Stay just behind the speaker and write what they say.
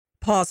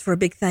pause for a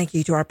big thank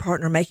you to our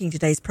partner making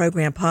today's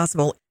program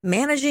possible.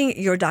 Managing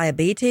your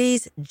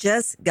diabetes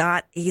just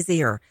got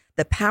easier.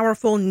 The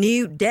powerful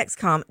new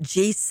Dexcom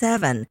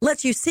G7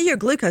 lets you see your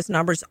glucose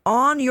numbers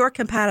on your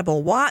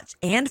compatible watch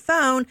and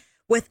phone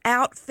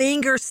without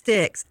finger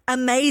sticks.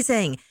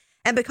 Amazing.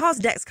 And because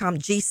Dexcom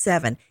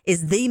G7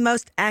 is the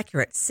most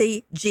accurate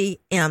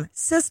CGM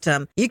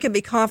system, you can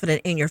be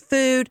confident in your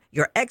food,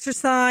 your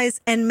exercise,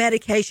 and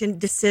medication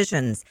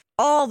decisions.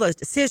 All those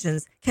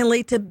decisions can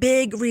lead to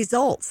big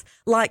results,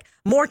 like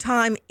more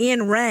time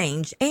in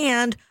range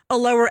and a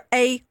lower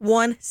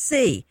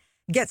A1C.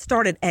 Get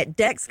started at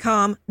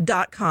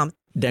Dexcom.com.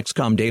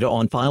 Dexcom data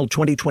on file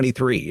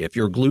 2023. If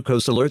your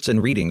glucose alerts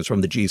and readings from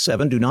the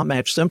G7 do not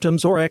match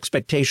symptoms or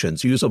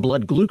expectations, use a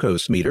blood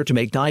glucose meter to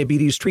make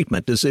diabetes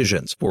treatment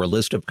decisions. For a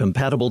list of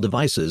compatible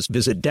devices,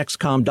 visit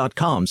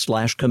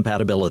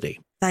Dexcom.com/compatibility.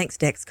 Thanks,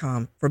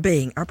 Dexcom, for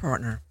being our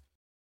partner.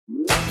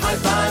 High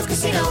Five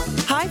Casino.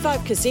 High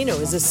Five Casino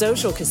is a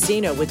social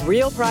casino with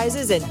real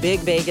prizes and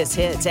big Vegas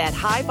hits at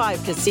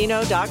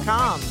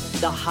highfivecasino.com.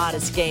 The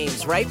hottest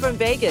games right from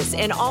Vegas,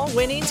 and all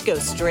winnings go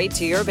straight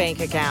to your bank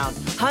account.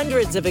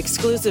 Hundreds of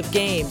exclusive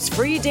games,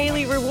 free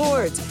daily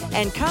rewards,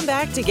 and come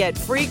back to get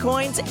free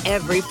coins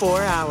every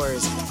 4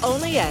 hours.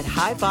 Only at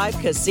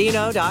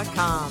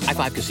highfivecasino.com. High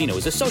Five Casino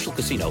is a social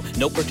casino.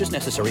 No purchase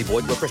necessary.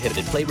 Void where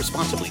prohibited. Play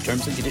responsibly.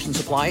 Terms and conditions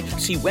apply.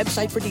 See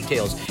website for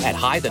details at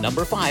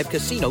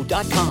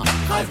high5casino.com.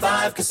 High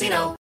Five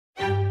Casino.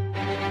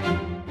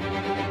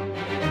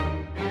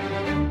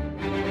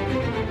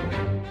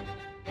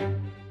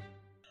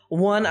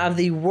 One of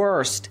the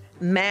worst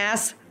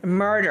mass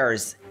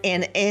murders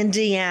in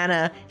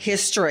Indiana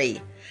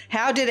history.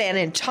 How did an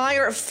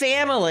entire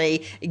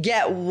family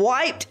get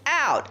wiped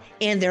out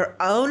in their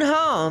own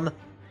home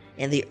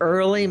in the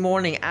early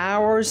morning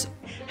hours?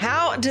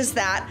 How does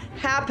that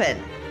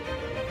happen?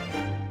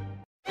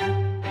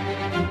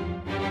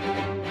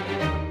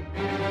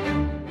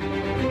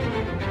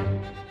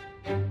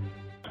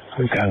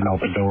 We've got an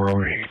open door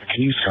over here.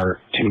 Can you start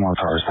 2 more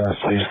cars fast,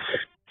 please?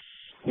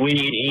 We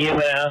need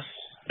EMS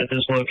at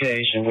this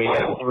location. We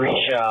have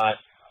 3 shots.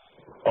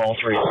 All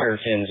 3 are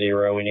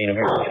 10-0. We need them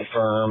here to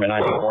confirm, and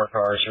I need more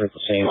cars here at the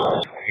scene.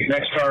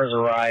 Next car is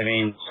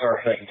arriving.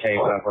 Start putting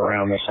tape up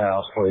around this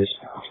house, please.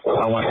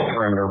 I want the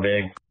perimeter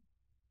big.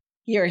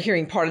 You're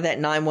hearing part of that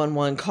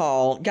 911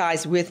 call.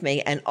 Guys, with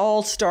me, an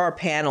all-star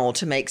panel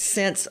to make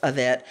sense of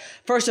it.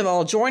 First of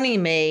all,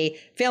 joining me,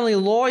 family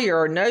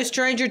lawyer, no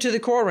stranger to the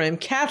courtroom,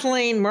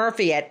 Kathleen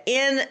Murphy at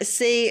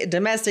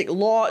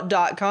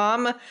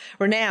ncdomesticlaw.com,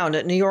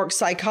 renowned New York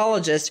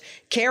psychologist,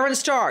 Karen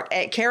Stark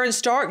at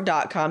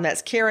karenstark.com.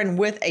 That's Karen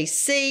with a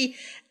C,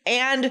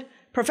 and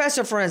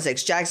Professor of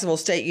Forensics, Jacksonville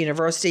State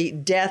University,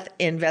 death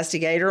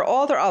investigator,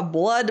 author of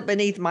Blood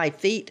Beneath My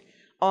Feet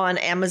on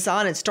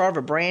Amazon, and star of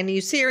a brand new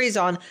series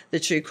on the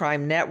True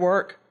Crime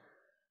Network,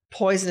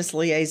 Poisonous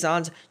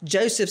Liaisons.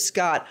 Joseph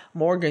Scott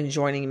Morgan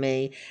joining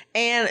me.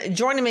 And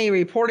joining me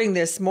reporting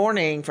this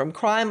morning from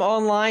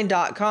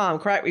crimeonline.com,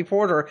 crack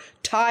reporter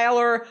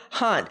Tyler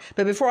Hunt.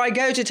 But before I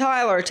go to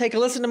Tyler, take a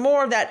listen to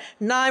more of that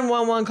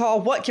 911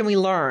 call. What can we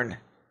learn?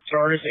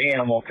 Start as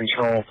animal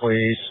control,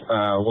 please.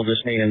 We'll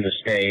just need them to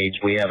stage.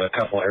 We have a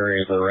couple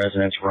areas of the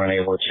residence we're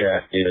unable to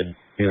check due to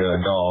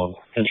a dog.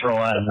 Control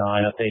out of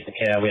 9, update the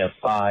cab. We have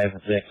 5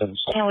 victims.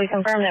 Can we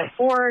confirm that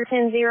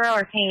 410-0,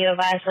 or can you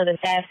advise for the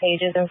staff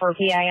pages and for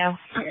PIO?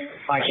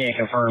 I can't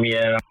confirm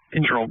yet.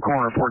 Control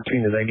corner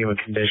 14, is they give a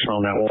condition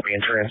on that won't be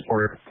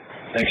transported?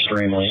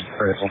 Extremely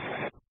critical.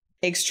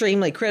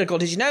 Extremely critical.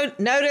 Did you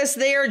notice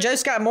there, Joe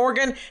Scott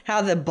Morgan,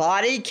 how the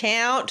body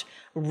count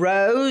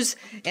rose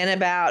in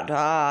about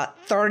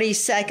 30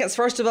 seconds?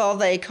 First of all,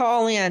 they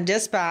call in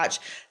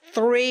dispatch,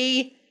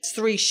 three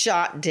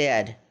shot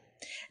dead.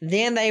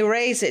 Then they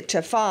raise it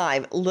to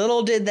 5.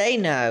 Little did they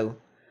know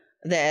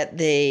that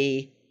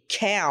the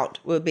count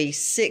would be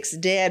 6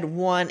 dead,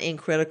 1 in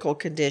critical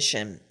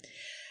condition.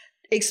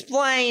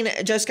 Explain,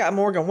 Joe Scott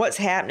Morgan, what's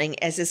happening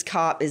as this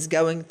cop is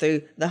going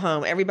through the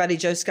home. Everybody,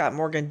 Joe Scott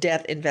Morgan,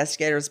 death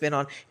investigator, has been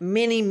on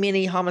many,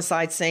 many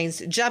homicide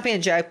scenes. Jump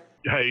in, Joe.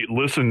 Hey,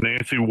 listen,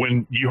 Nancy,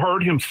 when you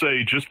heard him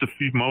say just a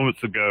few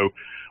moments ago,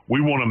 we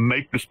want to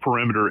make this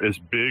perimeter as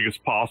big as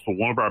possible.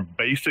 One of our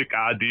basic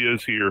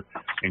ideas here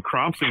in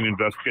crime scene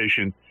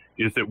investigation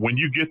is that when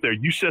you get there,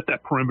 you set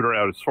that perimeter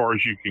out as far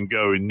as you can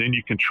go, and then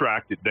you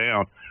contract it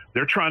down.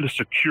 They're trying to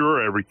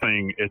secure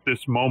everything at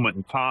this moment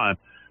in time.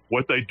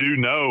 What they do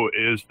know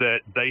is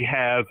that they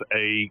have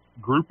a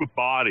group of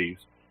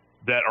bodies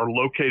that are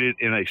located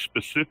in a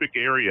specific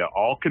area,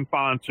 all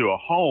confined to a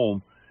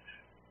home.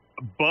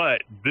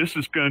 But this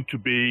is going to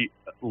be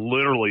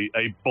literally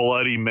a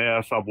bloody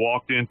mess. I've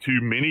walked into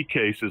many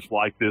cases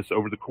like this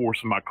over the course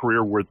of my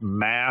career where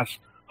mass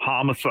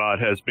homicide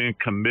has been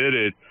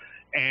committed.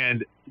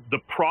 And the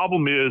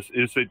problem is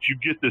that you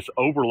get this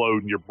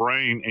overload in your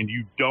brain, and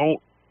you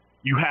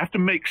have to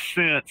make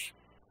sense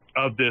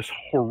of this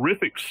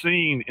horrific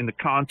scene in the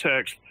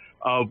context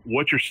of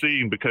what you're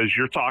seeing, because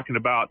you're talking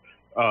about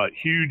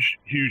huge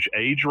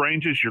age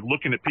ranges. You're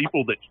looking at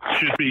people that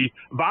should be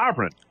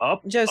vibrant,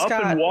 up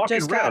and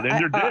walking around, and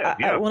they're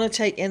dead. I want to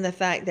take in the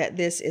fact that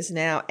this is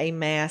now a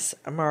mass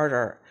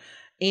murder.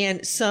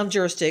 In some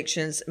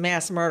jurisdictions,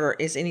 mass murder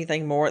is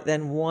anything more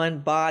than one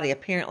body.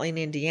 Apparently in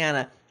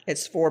Indiana,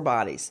 it's 4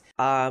 bodies.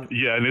 And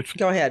it's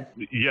go ahead.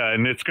 Yeah,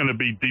 and it's going to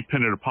be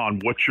dependent upon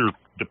what your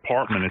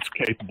department is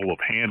capable of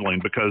handling,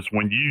 because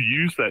when you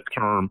use that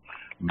term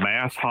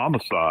mass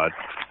homicide,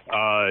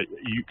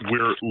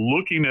 we're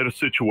looking at a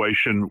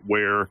situation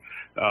where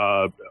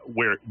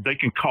they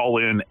can call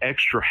in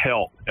extra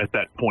help at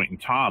that point in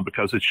time,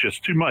 because it's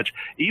just too much.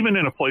 Even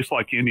in a place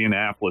like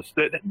Indianapolis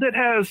that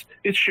has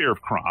its share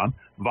of crime,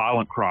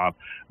 violent crime,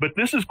 but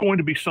this is going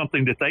to be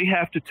something that they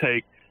have to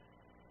take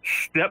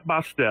step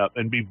by step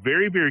and be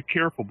very, very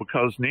careful,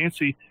 because,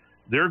 Nancy,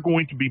 there are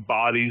going to be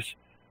bodies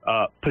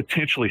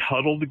potentially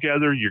huddled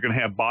together. You're going to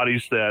have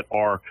bodies that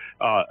are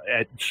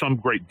at some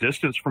great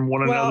distance from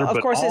one another. Well,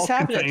 of course, this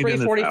happened at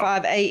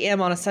 3:45 a.m.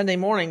 on a Sunday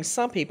morning.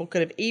 Some people could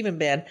have even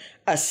been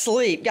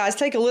asleep. Guys,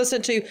 take a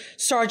listen to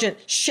Sergeant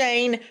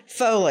Shane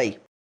Foley.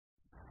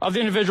 Of the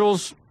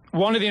individuals,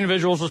 one of the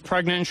individuals was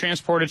pregnant and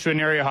transported to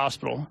an area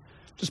hospital.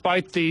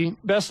 Despite the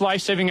best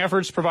life-saving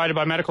efforts provided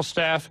by medical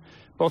staff,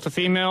 both the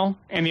female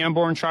and the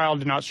unborn child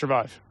did not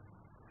survive.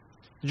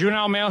 The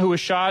juvenile male who was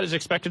shot is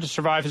expected to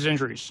survive his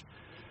injuries.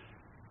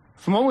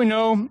 From what we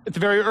know at the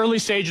very early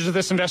stages of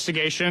this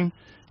investigation,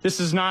 this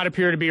does not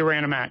appear to be a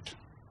random act.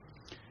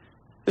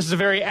 This is a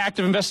very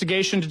active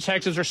investigation.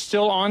 Detectives are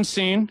still on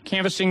scene,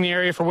 canvassing the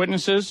area for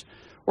witnesses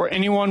or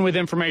anyone with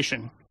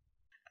information.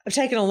 I've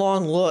taken a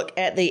long look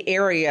at the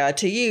area.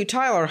 To you,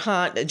 Tyler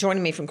Hunt,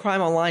 joining me from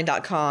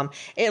crimeonline.com.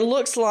 It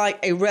looks like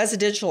a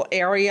residential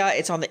area.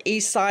 It's on the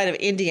east side of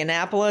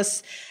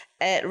Indianapolis.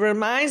 It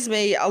reminds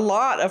me a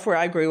lot of where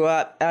I grew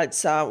up.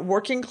 It's a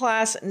working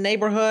class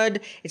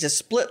neighborhood. It's a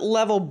split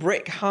level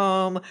brick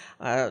home,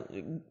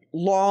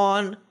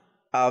 lawn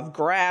of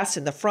grass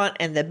in the front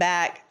and the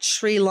back,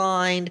 tree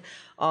lined.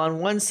 On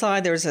one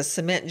side, there's a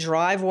cement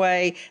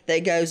driveway that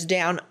goes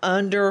down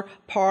under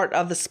part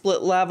of the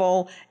split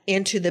level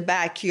into the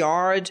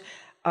backyard.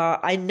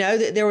 I know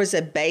that there was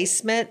a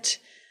basement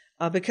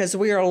because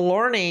we are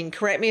learning,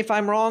 correct me if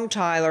I'm wrong,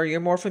 Tyler, you're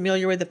more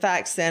familiar with the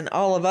facts than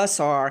all of us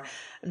are,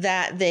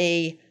 that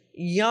the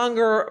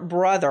younger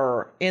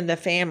brother in the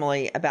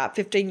family, about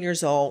 15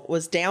 years old,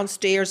 was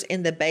downstairs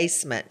in the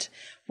basement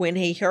when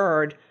he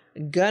heard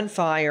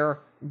gunfire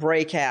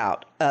break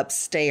out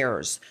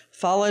upstairs,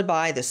 followed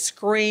by the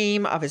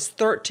scream of his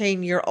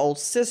 13-year-old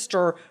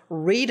sister,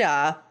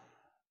 Rita.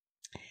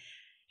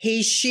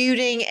 He's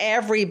shooting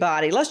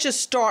everybody. Let's just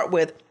start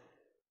with,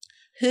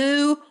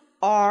 who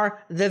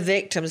are the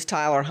victims,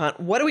 Tyler Hunt?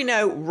 What do we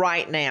know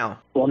right now?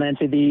 Well,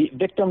 Nancy, the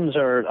victims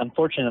are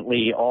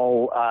unfortunately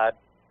all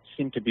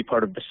seem to be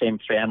part of the same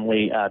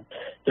family.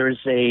 There's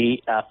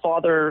a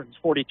father,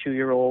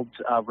 42-year-old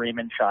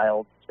Raymond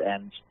Childs,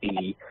 and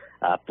the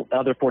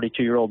other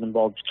 42-year-old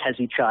involves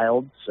Kezzie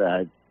Childs.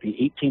 The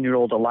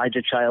 18-year-old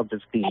Elijah Childs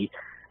is the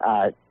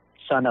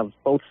son of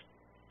both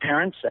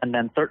parents, and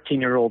then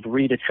 13-year-old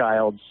Rita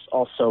Childs,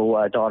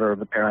 also daughter of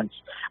the parents.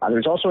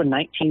 There's also a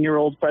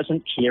 19-year-old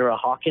present, Kiera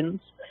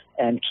Hawkins,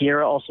 and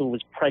Kiera also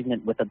was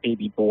pregnant with a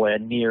baby boy, a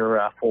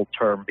near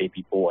full-term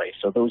baby boy.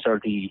 So those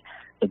are the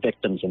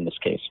victims in this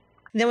case.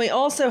 Then we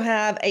also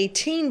have a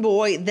teen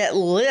boy that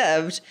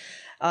lived.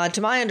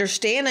 To my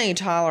understanding,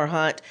 Tyler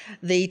Hunt,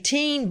 the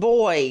teen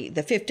boy,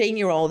 the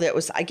 15-year-old that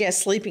was, I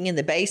guess, sleeping in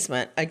the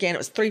basement, again, it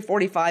was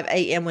 3:45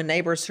 a.m. when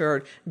neighbors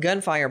heard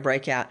gunfire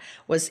break out,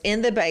 was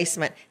in the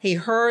basement. He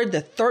heard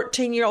the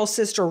 13-year-old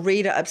sister,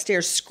 Rita,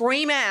 upstairs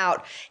scream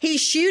out,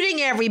 "He's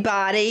shooting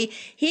everybody."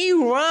 He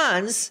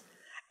runs,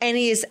 and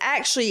he is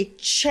actually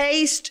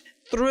chased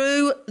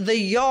through the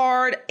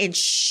yard and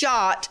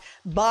shot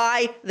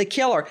by the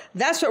killer.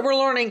 That's what we're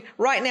learning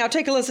right now.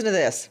 Take a listen to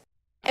this.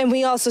 And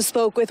we also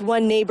spoke with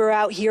one neighbor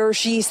out here.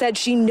 She said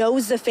she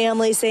knows the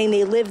family, saying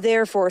they lived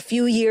there for a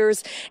few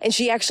years, and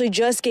she actually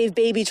just gave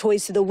baby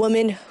toys to the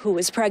woman who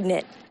was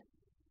pregnant.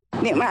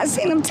 When I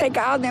seen them take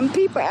all them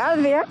people out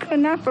of there, I could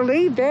not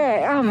believe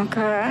that. Oh, my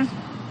God.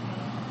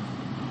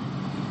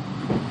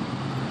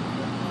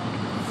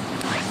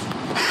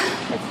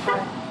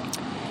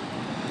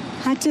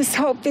 I just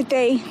hope that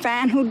they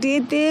find who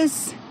did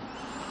this.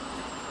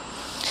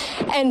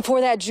 And for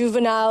that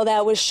juvenile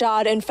that was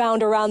shot and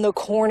found around the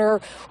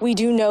corner, we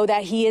do know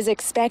that he is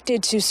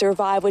expected to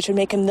survive, which would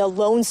make him the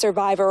lone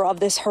survivor of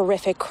this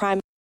horrific crime.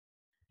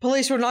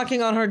 Police were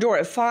knocking on her door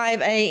at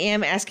 5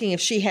 a.m. asking if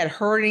she had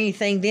heard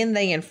anything. Then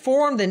they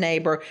informed the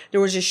neighbor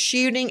there was a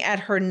shooting at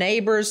her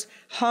neighbor's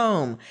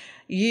home.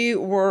 You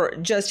were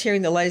just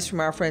hearing the latest from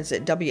our friends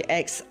at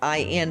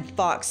WXIN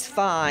Fox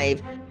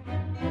 5.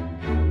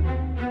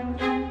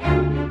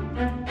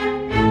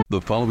 The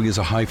following is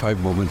a high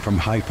five moment from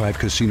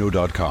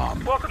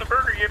highfivecasino.com. Welcome to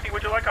Burger Yippee.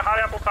 Would you like a hot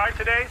apple pie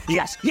today?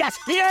 Yes,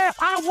 yeah,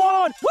 I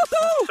won!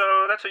 Woohoo!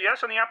 So that's a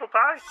yes on the apple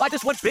pie? I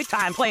just went big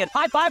time playing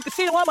High Five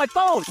Casino on my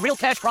phone. Real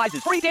cash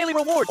prizes, free daily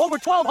rewards, over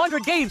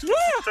 1,200 games. Yeah!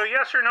 So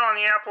yes or no on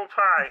the apple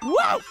pie?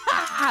 Whoa!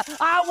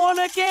 I won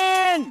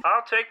again!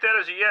 I'll take that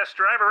as a yes.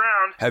 Drive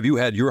around. Have you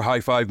had your high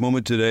five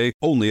moment today?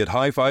 Only at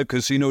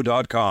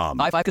highfivecasino.com.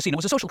 High Five Casino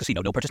is a social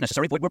casino. No purchase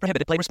necessary. Void where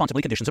prohibited. Play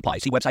responsibly. Conditions apply.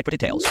 See website for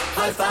details.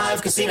 High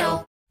Five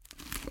Casino.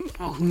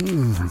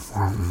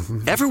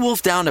 Ever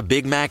wolfed down a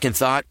Big Mac and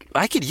thought,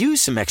 I could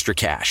use some extra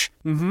cash?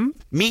 Mm-hmm.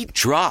 Meet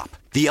Drop,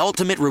 the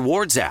ultimate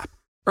rewards app.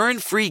 Earn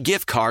free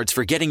gift cards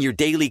for getting your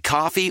daily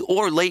coffee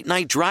or late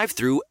night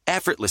drive-thru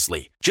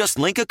effortlessly. Just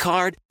link a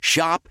card,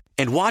 shop,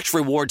 and watch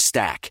rewards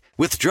stack.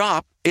 With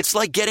Drop, it's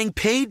like getting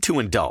paid to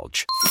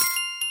indulge.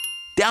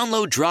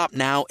 Download Drop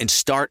now and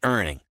start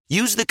earning.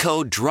 Use the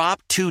code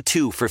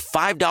DROP22 for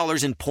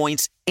 $5 in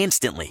points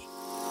instantly.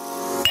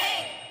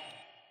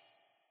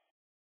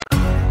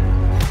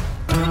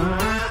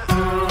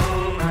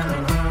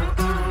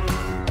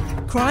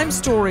 Crime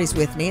Stories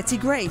with Nancy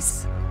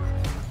Grace.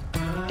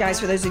 Guys,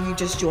 for those of you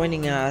just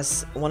joining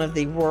us, one of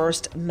the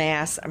worst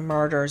mass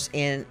murders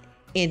in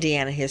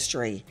Indiana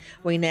history.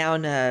 We now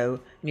know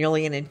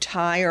nearly an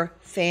entire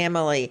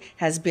family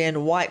has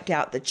been wiped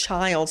out, the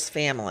Childs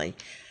family.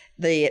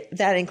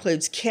 That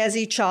includes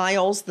Kezzie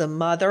Childs, the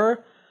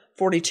mother,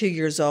 42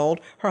 years old,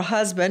 her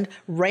husband,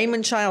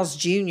 Raymond Childs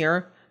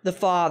Jr., the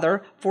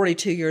father,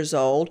 42 years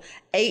old,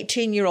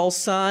 18-year-old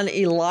son,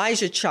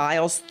 Elijah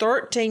Childs,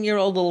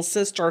 13-year-old little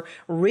sister,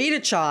 Rita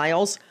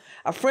Childs,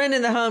 a friend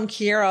in the home,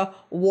 Kiera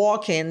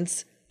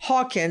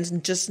Hawkins,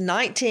 just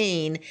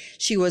 19.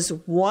 She was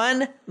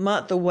 1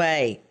 month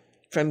away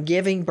from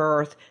giving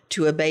birth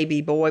to a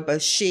baby boy,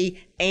 both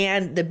she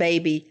and the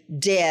baby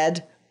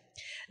dead.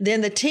 Then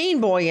the teen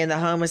boy in the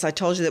home, as I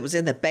told you, that was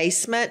in the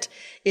basement,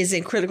 is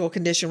in critical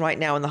condition right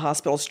now in the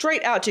hospital.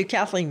 Straight out to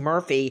Kathleen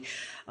Murphy,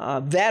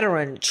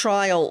 veteran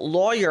trial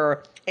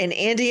lawyer in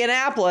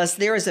Indianapolis.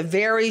 There is a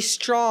very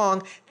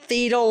strong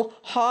fetal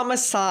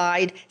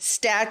homicide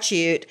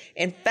statute.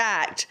 In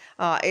fact,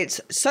 it's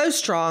so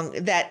strong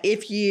that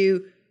if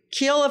you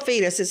kill a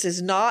fetus, this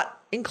is not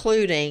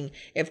including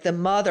if the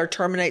mother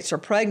terminates her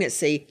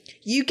pregnancy,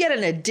 you get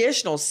an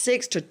additional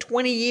 6 to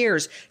 20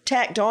 years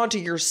tacked onto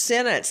your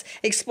sentence.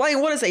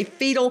 Explain, what is a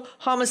fetal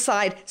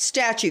homicide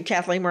statute,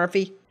 Kathleen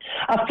Murphy?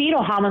 A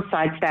fetal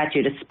homicide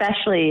statute,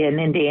 especially in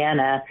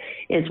Indiana,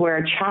 is where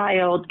a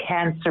child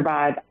can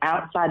survive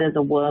outside of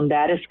the womb.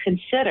 That is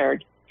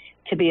considered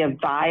to be a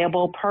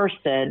viable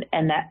person,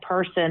 and that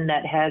person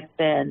that has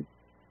been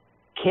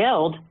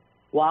killed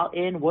while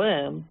in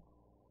womb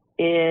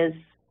is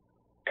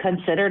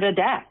considered a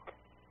death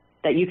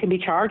that you can be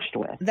charged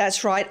with.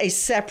 That's right, a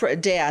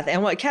separate death.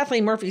 And what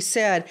Kathleen Murphy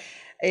said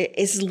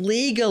is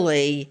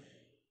legally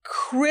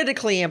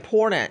critically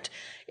important.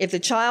 If the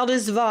child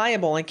is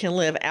viable and can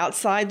live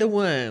outside the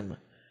womb,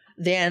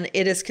 then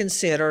it is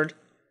considered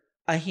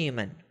a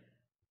human.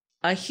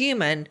 A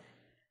human,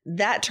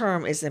 that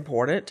term is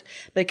important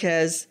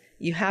because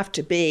you have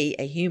to be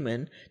a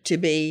human to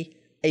be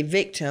a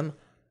victim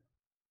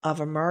of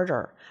a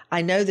murder.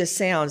 I know this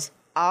sounds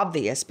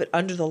obvious, but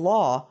under the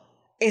law,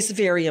 it's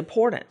very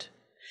important.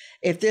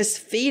 If this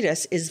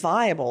fetus is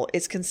viable,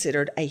 it's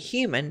considered a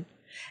human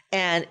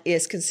and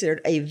is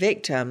considered a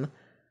victim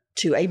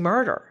to a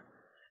murder.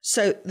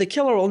 So the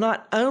killer will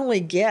not only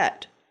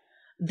get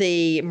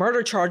the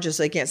murder charges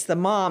against the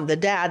mom, the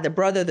dad, the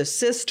brother, the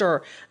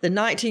sister, the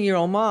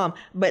 19-year-old mom,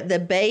 but the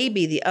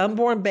baby, the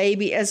unborn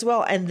baby as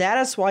well. And that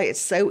is why it's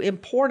so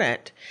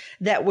important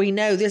that we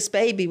know this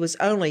baby was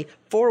only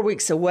 4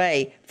 weeks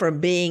away from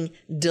being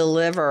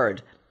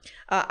delivered.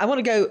 I want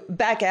to go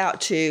back out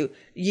to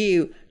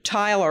you,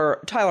 Tyler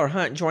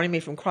Hunt, joining me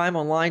from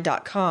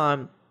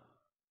crimeonline.com.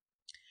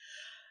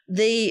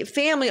 The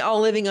family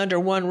all living under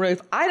one roof.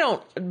 I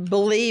don't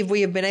believe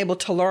we have been able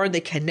to learn the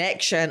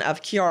connection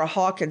of Kiera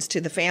Hawkins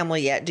to the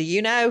family yet. Do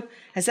you know?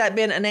 Has that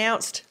been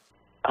announced?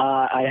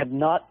 I have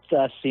not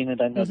seen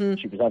it. I know that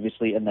she was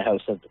obviously in the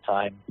house at the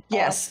time.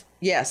 Yes.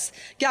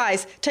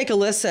 Guys, take a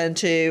listen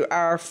to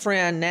our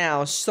friend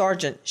now,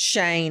 Sergeant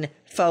Shane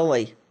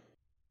Foley.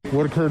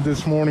 What occurred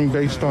this morning,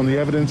 based on the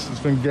evidence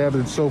that's been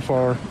gathered so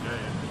far,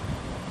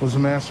 was a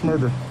mass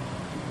murder.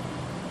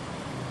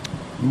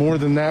 More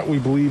than that, we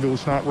believe it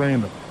was not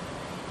random.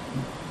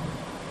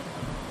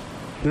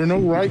 There are no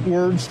right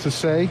words to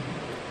say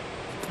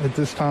at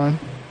this time.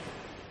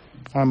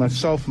 I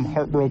myself am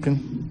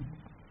heartbroken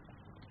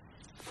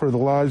for the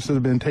lives that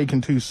have been taken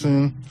too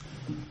soon,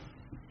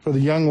 for the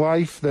young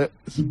life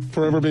that's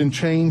forever been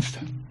changed,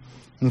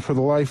 and for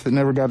the life that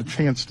never got a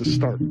chance to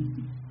start.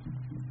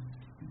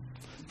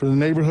 For the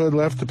neighborhood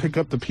left to pick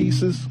up the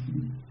pieces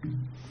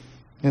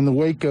in the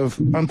wake of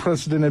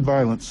unprecedented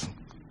violence.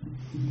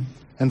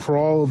 And for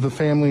all of the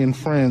family and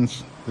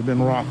friends that have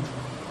been rocked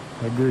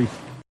by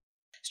grief.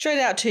 Straight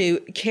out to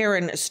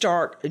Karen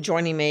Stark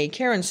joining me.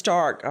 Karen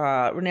Stark,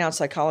 renowned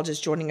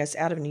psychologist, joining us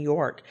out of New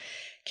York.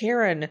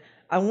 Karen,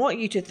 I want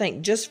you to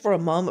think just for a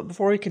moment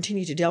before we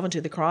continue to delve into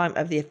the crime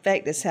of the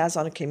effect this has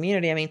on a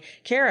community. I mean,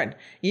 Karen,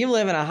 you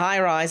live in a high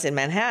rise in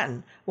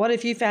Manhattan. What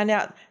if you found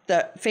out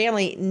the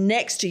family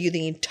next to you,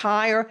 the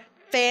entire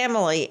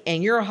family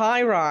in your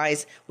high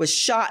rise was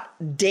shot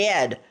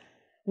dead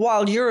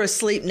while you're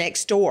asleep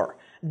next door?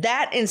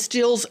 That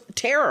instills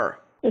terror.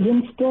 It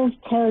instills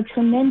terror,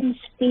 tremendous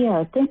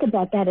fear. Think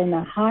about that in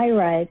a high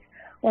rise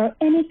or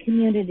any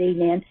community,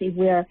 Nancy,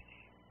 where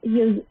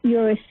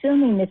you're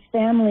assuming this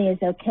family is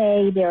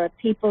okay. There are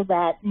people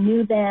that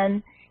knew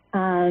them.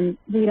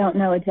 We don't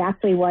know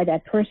exactly why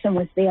that person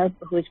was there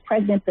who was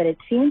pregnant, but it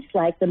seems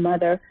like the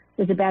mother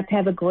was about to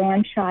have a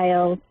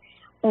grandchild,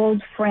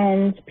 old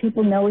friends,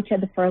 people know each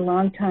other for a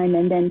long time,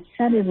 and then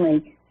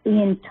suddenly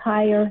the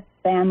entire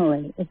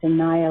family is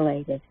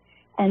annihilated.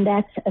 And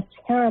that's a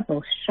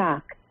terrible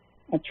shock,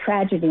 a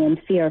tragedy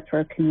and fear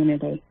for a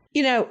community.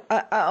 You know,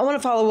 I want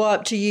to follow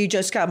up to you, Joe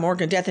Scott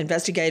Morgan, death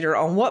investigator,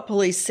 on what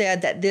police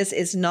said that this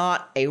is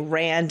not a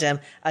random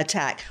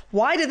attack.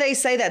 Why do they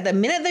say that? The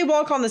minute they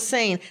walk on the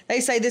scene, they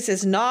say this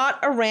is not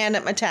a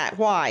random attack.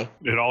 Why?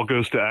 It all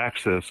goes to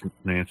access,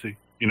 Nancy.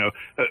 You know,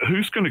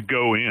 who's going to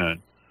go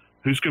in?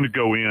 Who's going to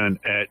go in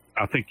at,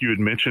 I think you had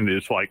mentioned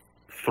it's like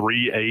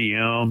 3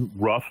 a.m.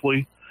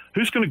 roughly.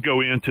 Who's going to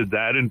go into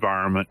that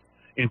environment,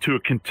 into a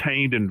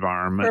contained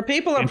environment where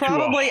people are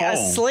probably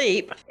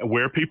asleep,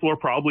 where people are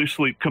probably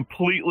asleep,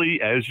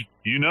 completely, as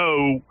you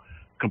know,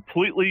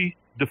 completely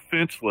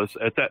defenseless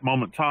at that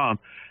moment in time.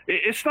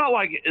 It's not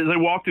like they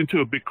walked into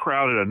a big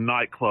crowd at a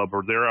nightclub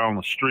or they're out on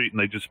the street and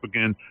they just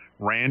begin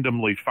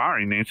randomly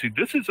firing. Nancy,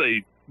 this is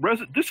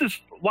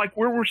like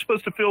where we're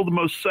supposed to feel the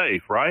most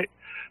safe, right?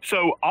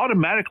 So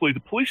automatically, the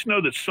police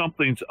know that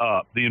something's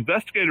up. The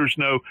investigators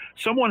know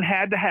someone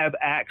had to have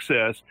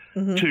access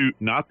to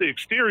not the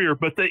exterior,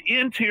 but the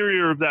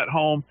interior of that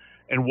home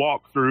and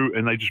walk through,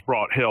 and they just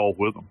brought hell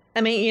with them.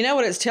 I mean, you know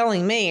what it's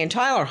telling me, and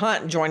Tyler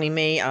Hunt joining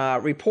me,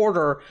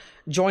 reporter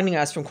joining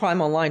us from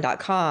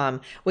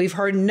crimeonline.com, we've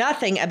heard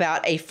nothing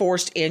about a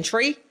forced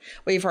entry.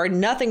 We've heard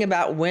nothing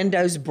about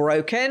windows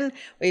broken.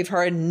 We've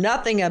heard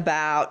nothing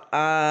about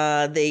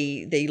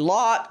the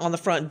lock on the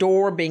front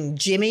door being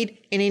jimmied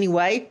in any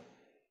way.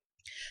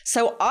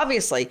 So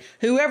obviously,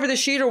 whoever the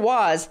shooter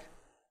was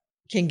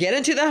can get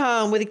into the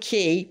home with a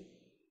key,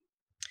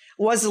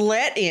 was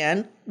let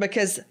in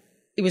because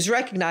it was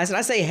recognized. And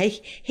I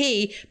say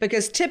he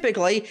because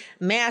typically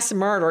mass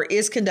murder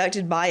is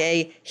conducted by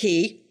a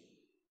he,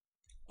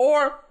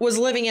 or was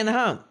living in the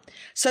home.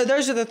 So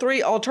those are the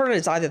three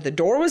alternatives. Either the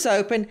door was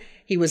open,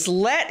 he was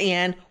let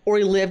in, or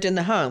he lived in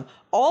the home.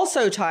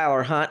 Also,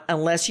 Tyler Hunt,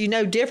 unless you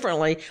know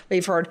differently,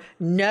 we've heard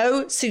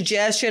no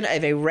suggestion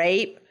of a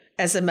rape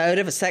as a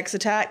motive, a sex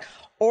attack,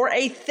 or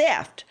a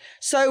theft.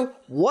 So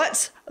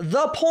what's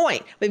the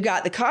point? We've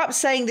got the cops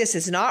saying this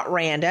is not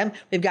random.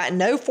 We've got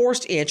no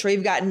forced entry.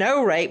 We've got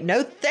no rape,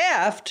 no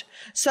theft.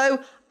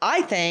 So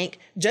I think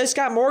Joe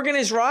Scott Morgan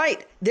is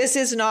right. This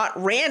is not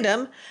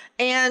random.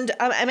 And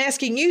I'm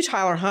asking you,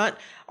 Tyler Hunt,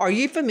 are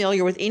you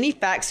familiar with any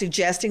facts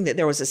suggesting that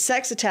there was a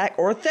sex attack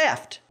or a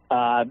theft?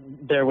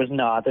 There was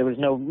not. There was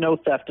no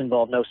theft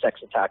involved, no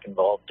sex attack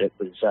involved. It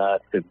was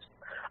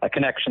a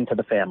connection to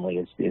the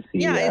family.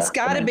 It's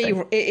got to be.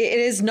 It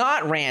is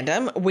not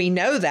random. We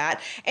know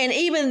that. And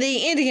even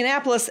the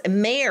Indianapolis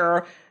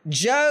mayor,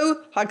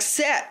 Joe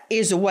Hogsett,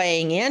 is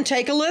weighing in.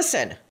 Take a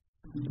listen.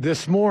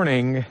 This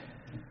morning,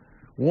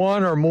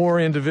 one or more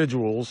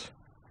individuals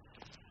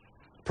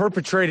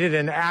perpetrated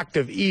an act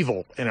of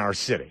evil in our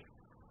city.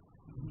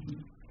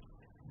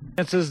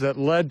 That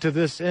led to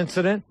this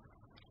incident.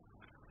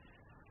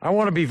 I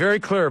want to be very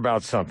clear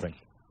about something.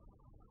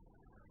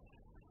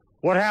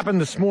 What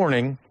happened this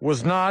morning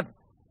was not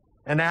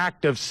an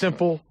act of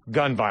simple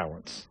gun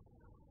violence.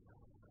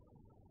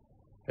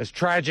 As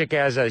tragic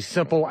as a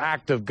simple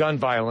act of gun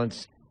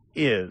violence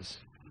is.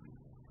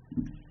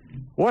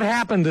 What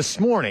happened this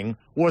morning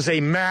was a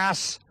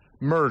mass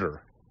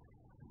murder.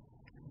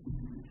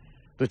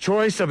 The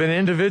choice of an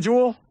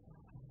individual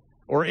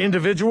or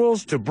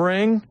individuals to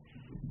bring,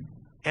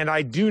 and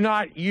I do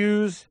not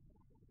use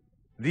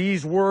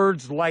these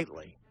words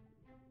lightly,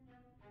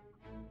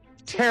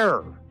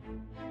 terror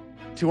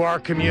to our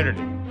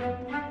community.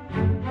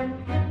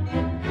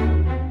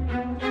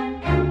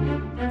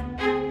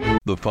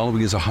 The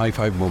following is a high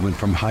five moment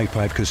from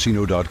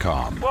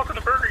highfivecasino.com. Welcome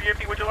to Burger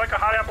Yippee. Would you like a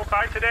hot apple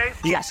pie today?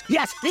 Yes,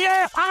 yeah,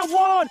 I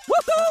won!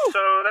 Woohoo!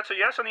 So that's a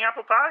yes on the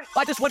apple pie?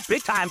 I just went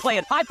big time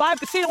playing High Five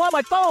Casino on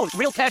my phone.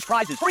 Real cash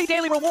prizes, free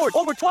daily rewards,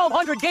 over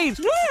 1,200 games.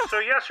 Woo! So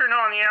yes or no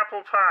on the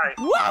apple pie?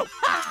 Whoa!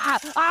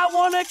 I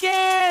won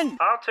again!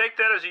 I'll take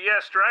that as a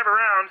yes. Drive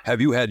around. Have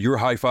you had your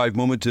high five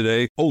moment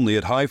today? Only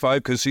at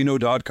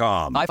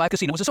highfivecasino.com. High Five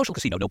Casino is a social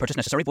casino. No purchase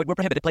necessary. Void where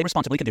prohibited. Play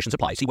responsibly. Conditions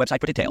apply. See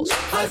website for details.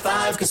 High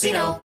Five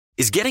Casino.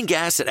 Is getting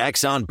gas at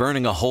Exxon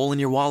burning a hole in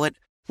your wallet?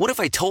 What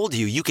if I told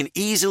you you can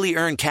easily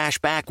earn cash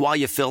back while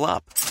you fill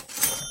up?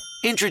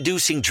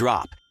 Introducing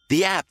Drop,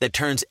 the app that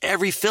turns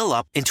every fill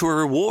up into a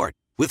reward.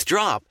 With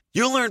Drop,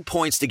 you'll earn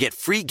points to get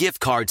free gift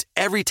cards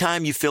every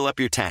time you fill up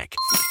your tank.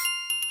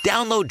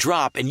 Download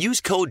Drop and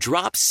use code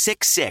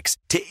DROP66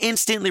 to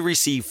instantly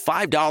receive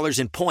 $5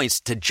 in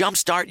points to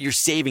jumpstart your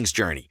savings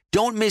journey.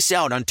 Don't miss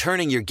out on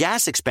turning your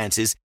gas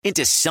expenses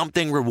into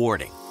something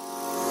rewarding.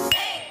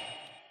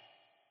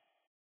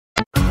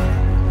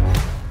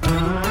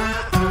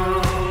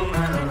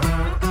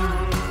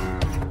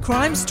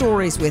 Crime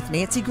Stories with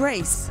Nancy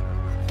Grace.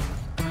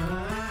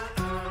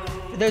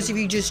 For those of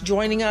you just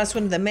joining us,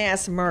 one of the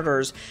mass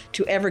murders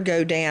to ever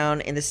go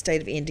down in the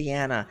state of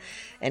Indiana.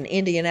 An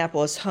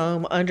Indianapolis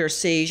home under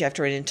siege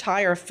after an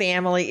entire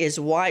family is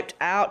wiped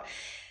out.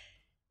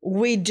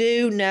 We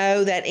do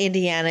know that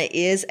Indiana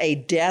is a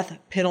death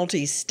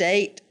penalty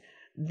state.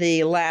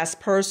 The last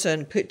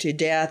person put to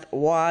death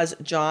was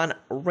John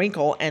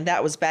Rinkel, and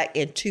that was back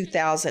in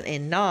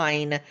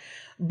 2009.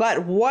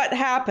 But what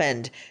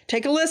happened?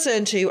 Take a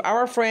listen to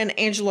our friend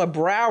Angela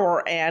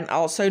Brower and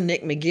also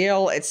Nick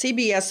McGill at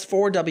CBS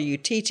 4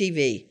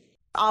 WTTV.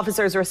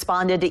 Officers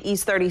responded to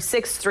East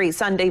 36th Street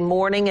Sunday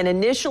morning and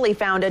initially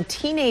found a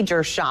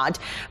teenager shot.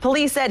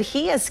 Police said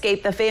he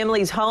escaped the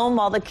family's home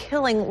while the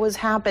killing was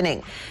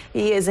happening.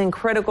 He is in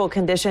critical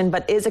condition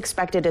but is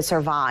expected to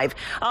survive.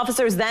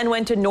 Officers then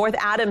went to North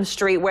Adams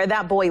Street where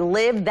that boy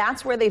lived.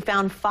 That's where they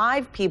found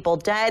 5 people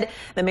dead.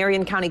 The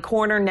Marion County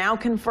coroner now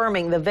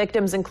confirming the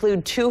victims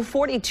include 2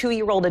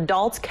 42-year-old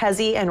adults,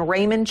 Kezzy and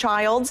Raymond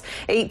Childs,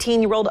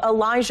 18-year-old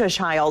Elijah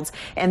Childs,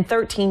 and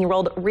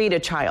 13-year-old Rita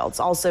Childs.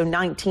 Also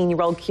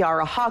 19-year-old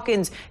Kiara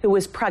Hawkins, who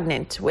was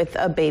pregnant with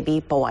a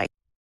baby boy.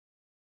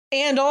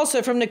 And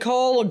also from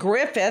Nicole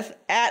Griffith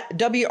at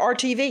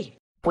WRTV.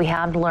 We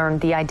have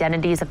learned the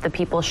identities of the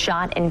people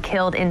shot and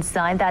killed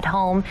inside that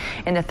home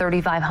in the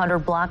 3500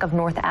 block of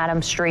North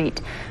Adams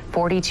Street.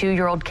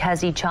 42-year-old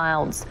Kezzy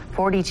Childs,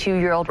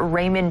 42-year-old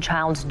Raymond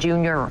Childs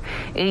Jr.,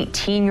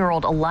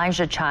 18-year-old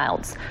Elijah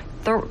Childs,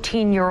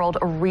 13-year-old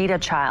Rita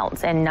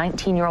Childs, and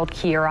 19-year-old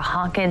Kiara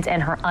Hawkins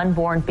and her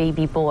unborn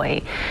baby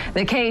boy.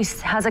 The case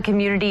has a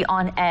community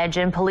on edge,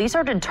 and police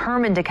are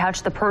determined to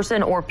catch the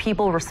person or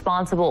people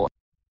responsible.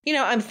 You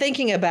know, I'm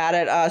thinking about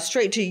it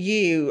straight to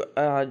you,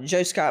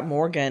 Joe Scott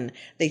Morgan.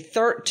 The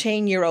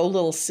 13-year-old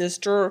little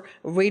sister,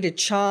 Rita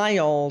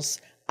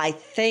Childs, I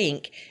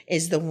think,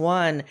 is the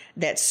one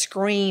that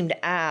screamed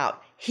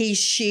out, "He's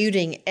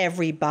shooting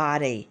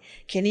everybody."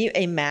 Can you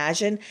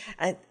imagine?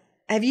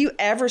 Have you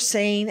ever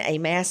seen a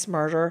mass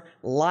murder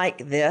like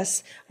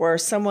this, where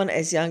someone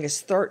as young as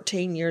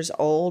 13 years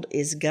old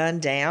is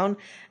gunned down?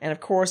 And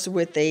of course,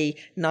 with the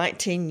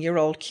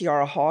 19-year-old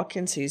Kiara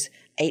Hawkins, who's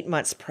 8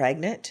 months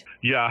pregnant.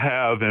 Yeah, I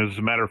have. And as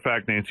a matter of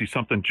fact, Nancy,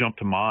 something jumped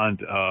to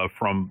mind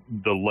from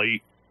the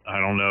late,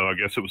 I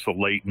guess it was the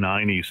late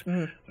 90s,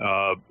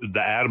 the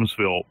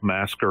Adamsville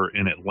massacre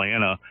in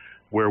Atlanta,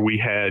 where we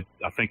had,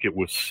 I think it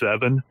was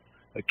 7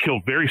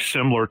 killed, very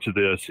similar to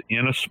this,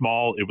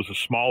 it was a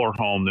smaller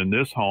home than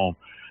this home,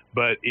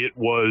 but it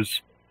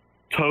was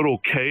total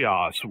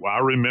chaos. I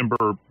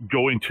remember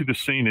going to the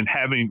scene and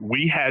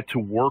we had to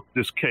work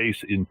this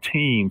case in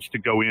teams to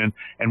go in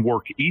and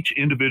work each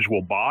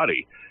individual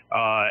body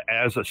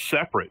as a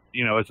separate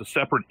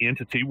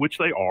entity, which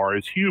they are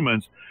as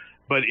humans,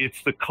 but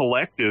it's the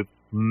collective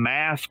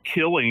mass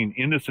killing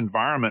in this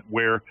environment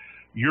where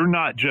you're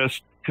not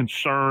just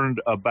concerned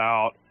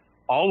about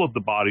all of the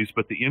bodies,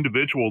 but the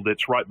individual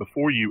that's right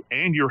before you,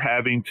 and you're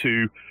having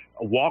to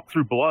walk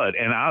through blood.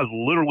 And I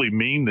literally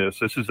mean this.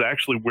 This is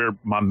actually where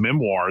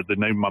the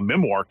name of my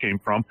memoir came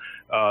from,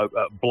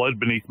 Blood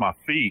Beneath My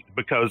Feet,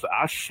 because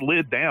I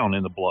slid down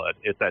in the blood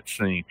at that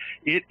scene.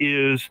 It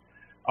is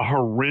a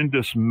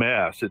horrendous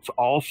mess. It's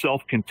all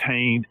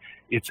self-contained.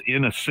 It's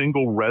in a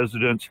single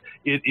residence.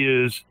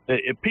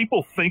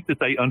 People think that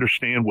they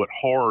understand what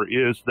horror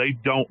is. They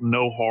don't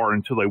know horror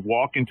until they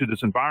walk into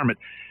this environment.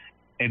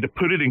 And to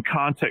put it in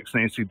context,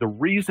 Nancy, the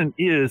reason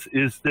is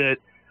that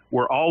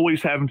we're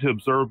always having to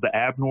observe the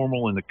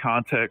abnormal in the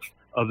context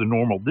of the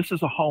normal. This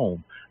is a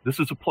home. This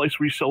is a place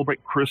where you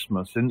celebrate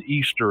Christmas and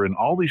Easter and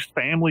all these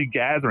family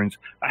gatherings,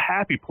 a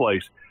happy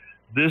place.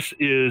 This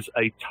is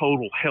a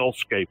total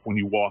hellscape when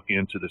you walk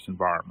into this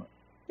environment.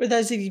 For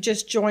those of you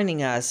just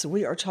joining us,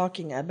 we are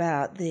talking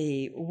about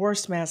the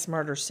worst mass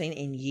murder scene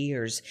in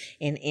years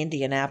in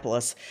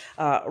Indianapolis.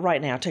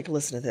 Right now, take a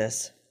listen to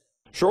this.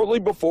 Shortly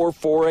before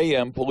 4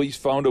 a.m., police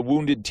found a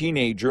wounded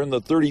teenager in the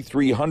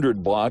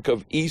 3300 block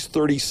of East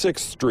 36th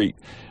Street.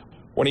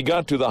 When he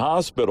got to the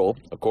hospital,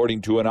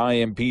 according to an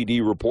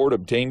IMPD report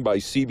obtained by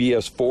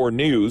CBS 4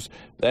 News,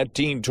 that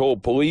teen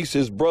told police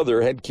his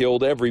brother had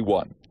killed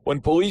everyone.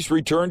 When police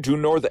returned to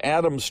North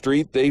Adams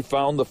Street, they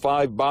found the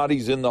 5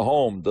 bodies in the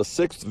home. The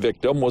 6th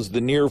victim was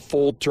the near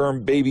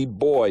full-term baby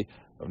boy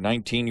of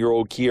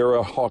 19-year-old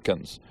Kiara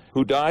Hawkins,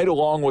 who died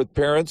along with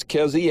parents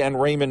Kezzy and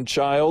Raymond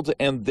Childs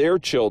and their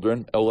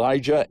children,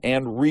 Elijah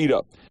and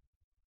Rita.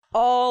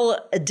 All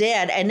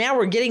dead, and now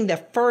we're getting the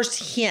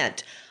first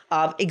hint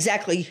of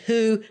exactly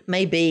who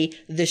may be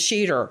the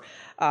shooter.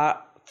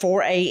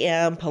 4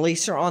 a.m.,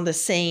 police are on the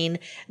scene.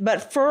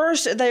 But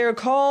first, they are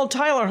called,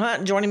 Tyler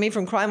Hunt joining me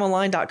from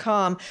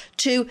crimeonline.com,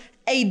 to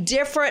a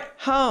different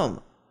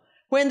home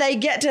When they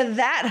get to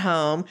that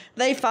home,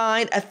 they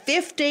find a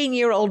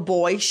 15-year-old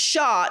boy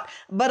shot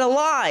but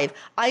alive.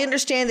 I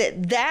understand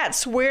that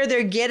that's where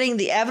they're getting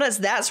the evidence.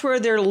 That's where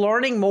they're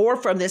learning more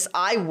from this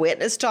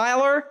eyewitness,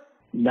 Tyler?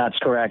 That's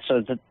correct.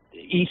 So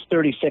East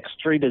 36th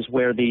Street is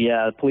where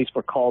the police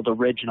were called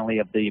originally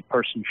of the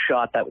person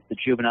shot. That was the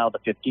juvenile, the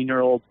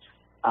 15-year-old.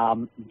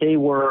 They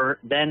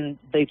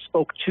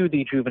spoke to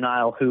the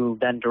juvenile, who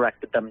then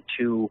directed them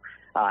to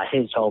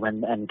his home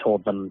and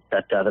told them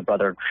that the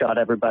brother shot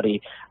everybody.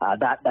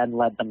 That then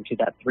led them to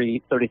that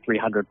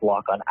 3300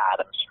 block on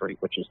Adams Street,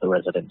 which is the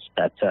residence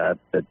that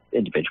the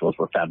individuals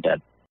were found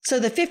dead. So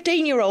the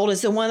 15-year-old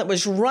is the one that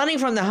was running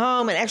from the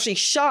home and actually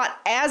shot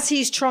as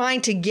he's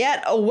trying to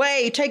get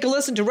away. Take a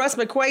listen to Russ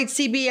McQuaid,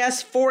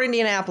 CBS 4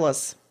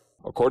 Indianapolis.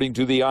 According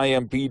to the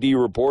IMPD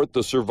report,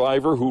 the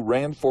survivor, who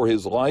ran for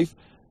his life,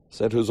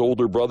 said his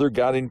older brother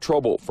got in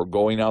trouble for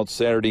going out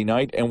Saturday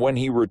night, and when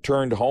he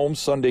returned home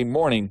Sunday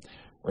morning,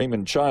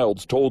 Raymond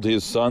Childs told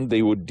his son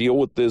they would deal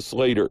with this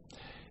later.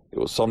 It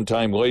was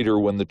sometime later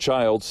when the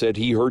child said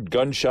he heard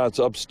gunshots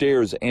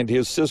upstairs and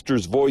his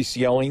sister's voice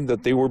yelling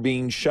that they were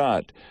being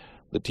shot.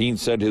 The teen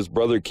said his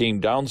brother came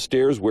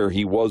downstairs where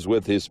he was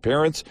with his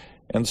parents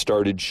and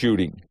started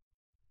shooting.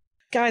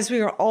 Guys,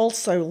 we are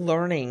also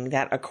learning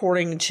that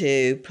according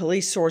to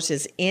police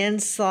sources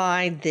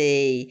inside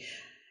the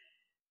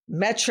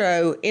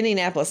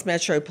Indianapolis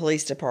Metro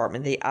Police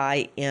Department, the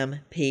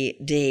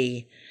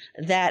IMPD,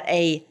 that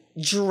a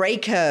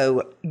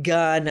Draco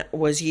gun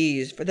was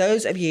used. For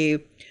those of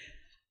you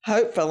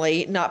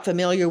hopefully not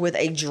familiar with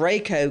a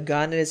Draco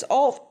gun, it is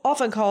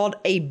often called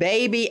a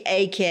baby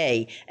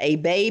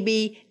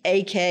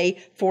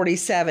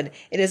AK-47.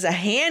 It is a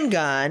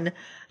handgun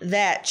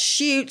that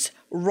shoots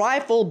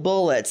rifle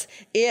bullets.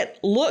 It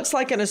looks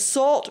like an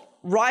assault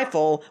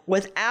rifle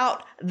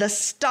without the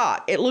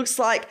stock. It looks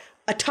like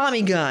a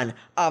Tommy gun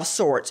of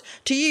sorts.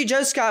 To you,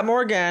 Joe Scott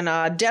Morgan,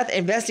 death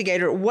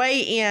investigator, weigh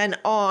in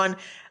on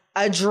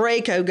a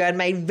Draco gun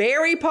made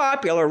very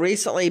popular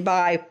recently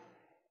by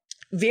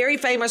very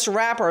famous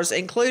rappers,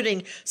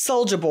 including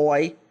Soulja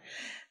Boy,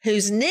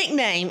 whose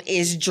nickname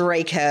is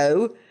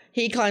Draco.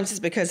 He claims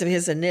it's because of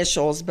his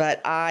initials,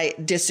 but I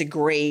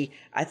disagree.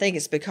 I think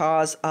it's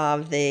because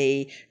of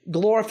the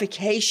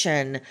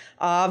glorification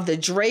of the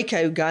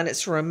Draco gun.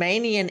 It's a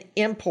Romanian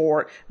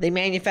import. The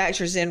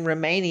manufacturer's in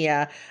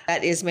Romania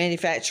that is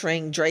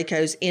manufacturing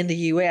Dracos in the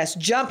U.S.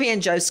 Jump in,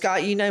 Joe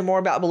Scott. You know more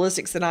about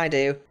ballistics than I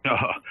do.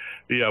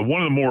 Yeah,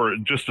 one of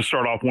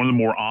the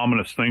more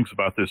ominous things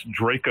about this,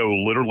 Draco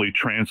literally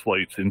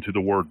translates into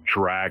the word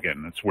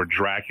dragon. It's where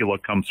Dracula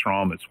comes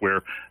from. It's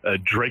where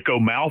Draco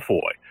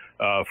Malfoy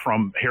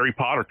from Harry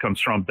Potter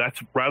comes from.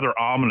 That's rather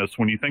ominous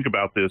when you think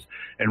about this.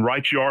 And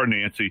right you are,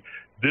 Nancy.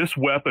 This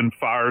weapon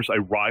fires a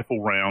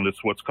rifle round.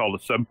 It's what's called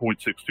a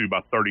 7.62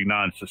 by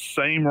 39. It's the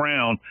same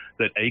round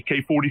that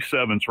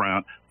AK-47's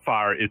round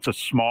fire. It's a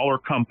smaller,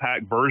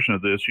 compact version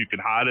of this. You can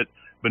hide it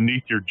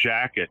beneath your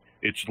jacket.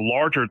 It's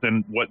larger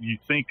than what you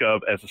think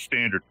of as a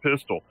standard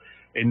pistol.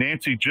 And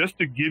Nancy, just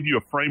to give you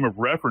a frame of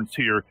reference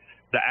here,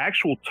 the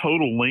actual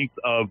total length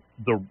of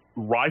the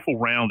rifle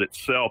round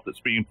itself that's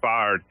being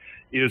fired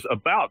is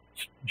about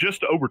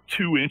just over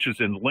 2 inches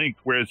in length,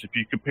 whereas if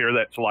you compare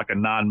that to like a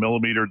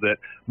 9mm that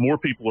more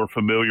people are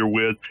familiar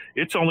with,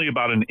 it's only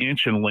about an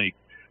inch in length.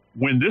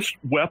 When this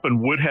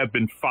weapon would have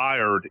been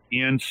fired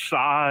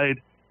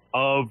inside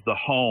of the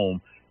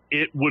home,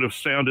 it would have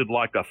sounded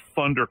like a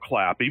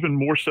thunderclap, even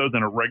more so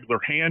than a regular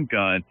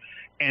handgun.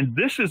 And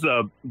this is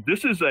a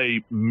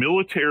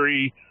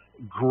military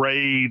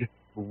grade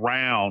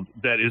round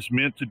that is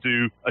meant to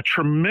do a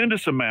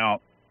tremendous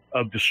amount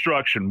of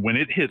destruction. When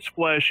it hits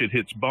flesh, it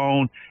hits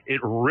bone, it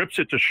rips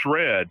it to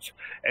shreds.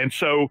 And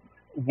so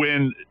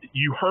when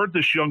you heard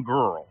this young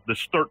girl,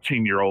 this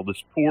 13-year-old,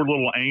 this poor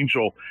little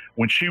angel,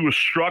 when she was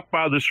struck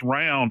by this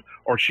round,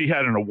 or she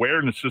had an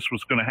awareness this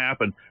was going to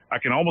happen, I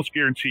can almost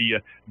guarantee you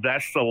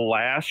that's the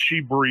last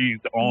she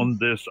breathed on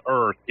this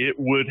earth. It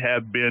would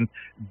have been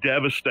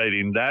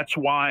devastating. That's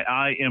why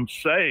I am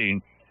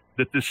saying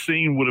that this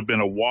scene would have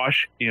been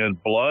awash in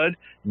blood.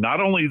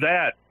 Not only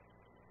that,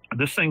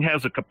 this thing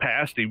has a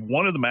capacity.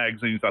 One of the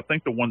magazines, I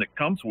think the one that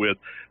comes with,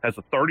 has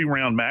a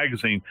 30-round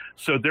magazine.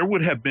 So there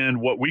would have been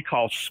what we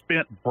call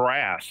spent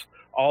brass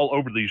all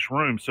over these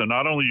rooms. So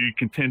not only are you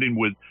contending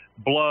with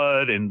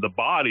blood and the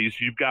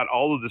bodies, you've got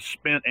all of the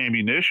spent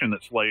ammunition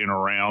that's laying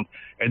around.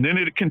 And then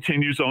it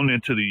continues on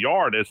into the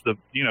yard. As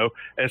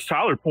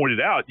Tyler pointed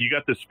out, you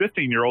got this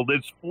 15-year-old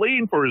that's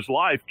fleeing for his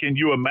life. Can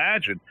you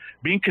imagine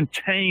being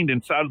contained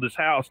inside of this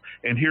house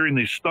and hearing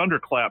these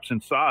thunderclaps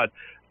inside?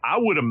 I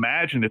would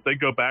imagine if they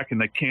go back and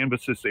they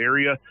canvass this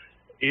area,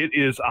 it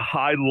is a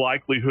high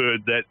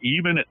likelihood that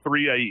even at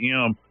 3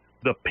 a.m.,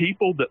 the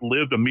people that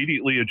lived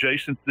immediately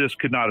adjacent to this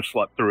could not have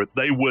slept through it.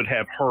 They would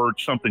have heard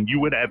something. You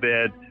would have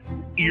had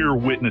ear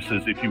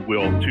witnesses, if you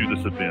will, to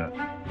this event.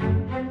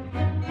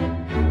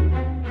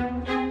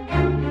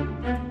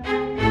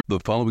 The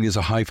following is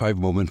a high five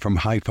moment from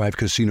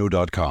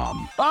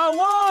highfivecasino.com. I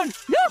won!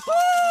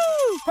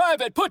 Yahoo!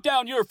 Private, put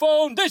down your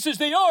phone. This is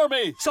the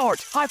Army.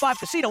 Sarge, High Five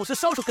Casino is a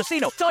social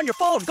casino. It's on your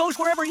phone. Goes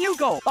wherever you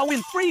go. I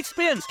win free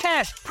spins,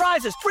 cash,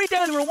 prizes, free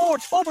daily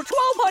rewards, over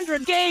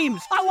 1,200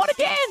 games. I won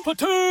again.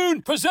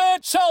 Platoon,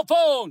 present cell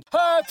phone.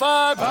 High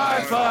Five.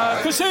 High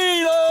Five.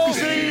 Casino.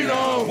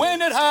 Casino.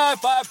 Win at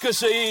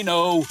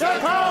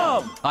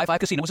highfivecasino.com. High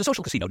Five Casino is a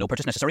social casino. No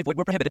purchase necessary. Void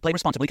where prohibited. Play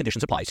responsibly.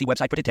 Conditions apply. See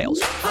website for details.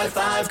 High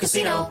Five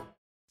Casino.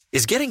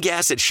 Is getting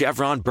gas at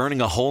Chevron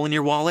burning a hole in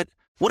your wallet?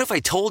 What if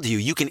I told you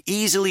you can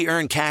easily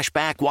earn cash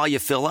back while you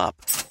fill up?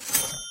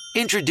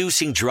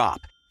 Introducing Drop,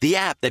 the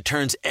app that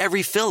turns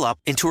every fill up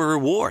into a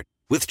reward.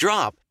 With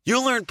Drop,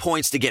 you'll earn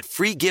points to get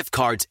free gift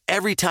cards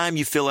every time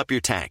you fill up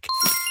your tank.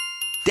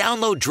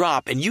 Download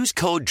Drop and use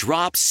code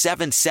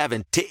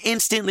DROP77 to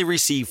instantly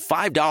receive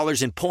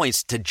 $5 in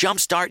points to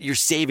jumpstart your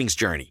savings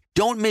journey.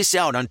 Don't miss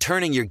out on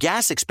turning your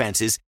gas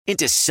expenses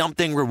into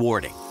something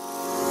rewarding.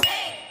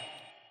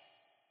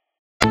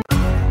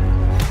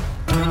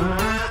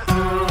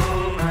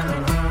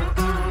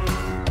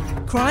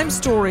 Crime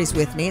Stories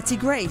with Nancy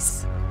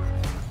Grace.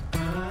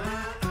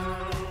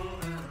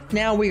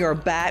 Now we are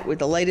back with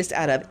the latest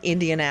out of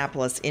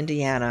Indianapolis,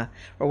 Indiana,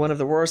 where one of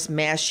the worst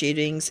mass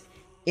shootings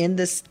in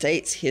the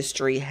state's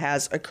history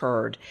has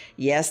occurred.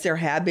 Yes, there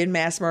have been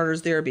mass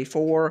murders there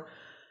before.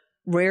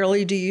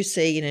 Rarely do you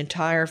see an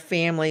entire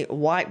family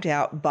wiped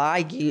out by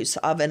use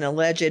of an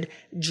alleged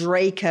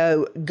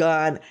Draco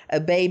gun, a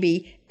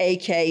baby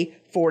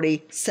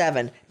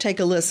AK-47. Take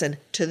a listen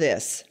to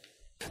this.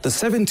 The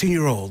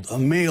 17-year-old, a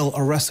male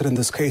arrested in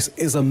this case,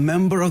 is a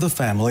member of the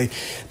family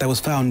that was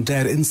found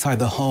dead inside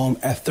the home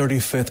at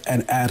 35th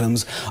and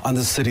Adams on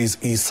the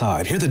city's east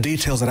side. Here are the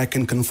details that I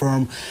can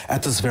confirm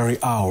at this very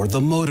hour.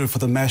 The motive for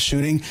the mass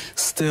shooting,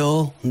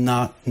 still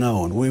not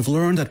known. We've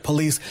learned that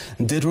police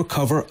did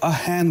recover a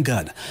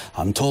handgun.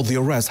 I'm told the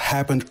arrest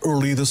happened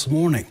early this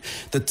morning.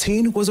 The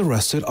teen was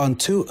arrested on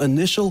 2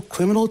 initial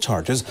criminal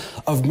charges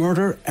of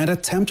murder and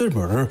attempted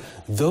murder.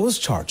 Those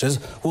charges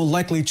will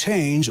likely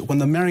change when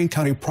the Marion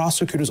County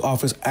Prosecutor's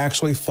Office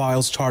actually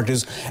files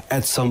charges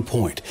at some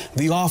point.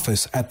 The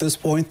office, at this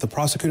point, the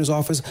prosecutor's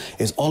office,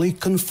 is only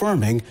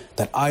confirming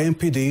that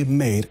IMPD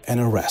made an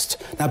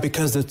arrest. Now,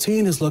 because the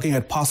teen is looking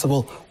at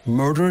possible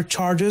murder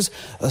charges,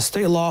 a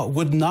state law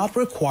would not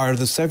require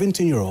the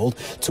 17-year-old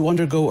to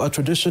undergo a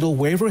traditional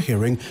waiver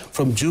hearing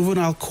from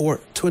juvenile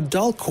court to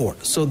adult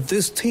court. So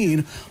this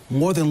teen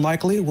more than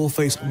likely will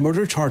face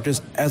murder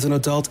charges as an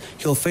adult.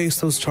 He'll face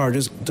those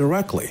charges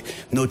directly.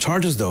 No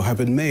charges, though, have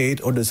been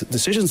made, or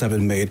decisions have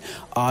been made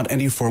on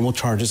any formal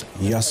charges,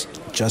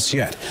 just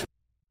yet.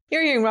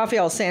 You're hearing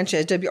Rafael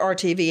Sanchez,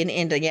 WRTV in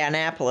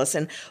Indianapolis,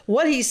 and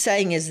what he's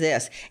saying is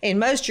this. In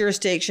most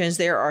jurisdictions,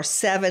 there are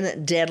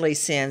 7 deadly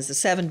sins, the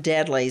 7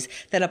 deadlies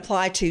that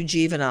apply to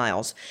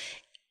juveniles.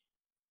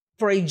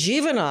 For a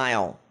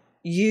juvenile,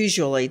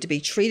 usually to be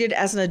treated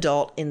as an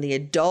adult in the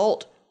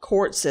adult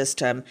court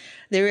system,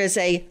 there is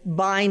a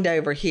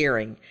bind-over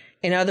hearing.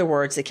 In other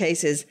words, the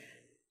case is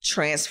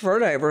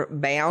transferred over,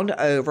 bound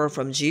over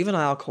from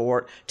juvenile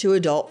court to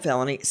adult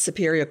felony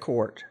superior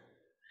court.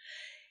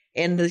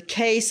 In the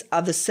case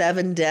of the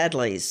 7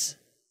 deadlies,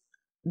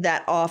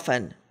 that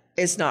often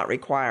is not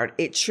required.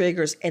 It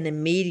triggers an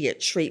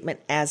immediate treatment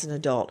as an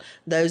adult.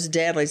 Those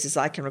deadlies, as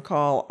I can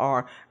recall,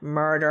 are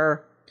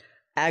murder,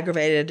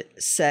 aggravated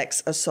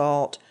sex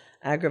assault,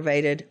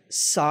 aggravated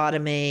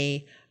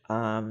sodomy,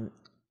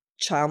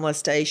 child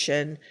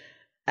molestation,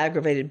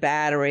 aggravated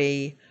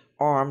battery,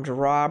 armed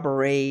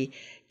robbery,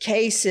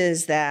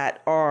 cases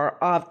that are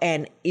of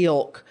an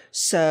ilk.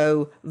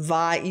 So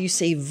you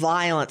see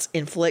violence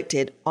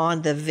inflicted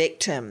on the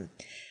victim.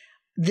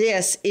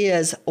 This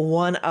is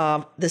one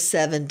of the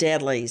 7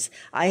 deadlies.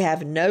 I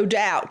have no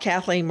doubt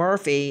Kathleen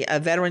Murphy, a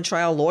veteran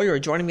trial lawyer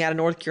joining me out of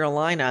North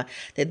Carolina,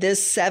 that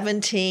this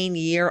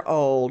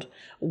 17-year-old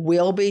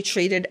will be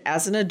treated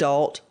as an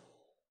adult.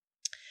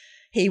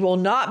 He will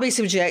not be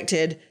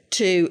subjected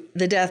to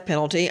the death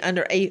penalty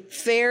under a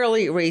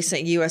fairly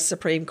recent U.S.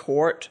 Supreme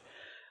Court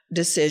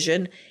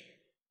decision.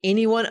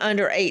 Anyone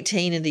under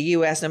 18 in the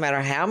U.S., no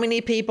matter how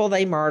many people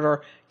they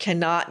murder,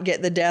 cannot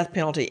get the death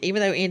penalty,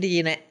 even though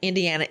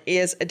Indiana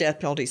is a death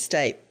penalty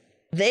state.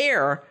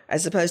 There,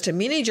 as opposed to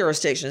many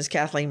jurisdictions,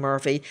 Kathleen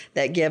Murphy,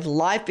 that give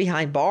life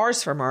behind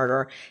bars for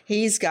murder,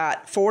 he's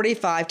got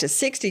 45 to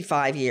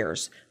 65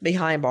 years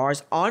behind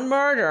bars on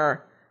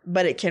murder,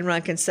 but it can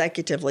run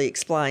consecutively.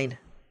 Explain.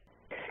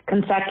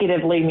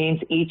 Consecutively means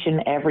each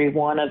and every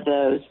one of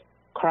those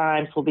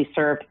crimes will be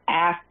served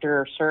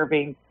after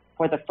serving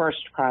for the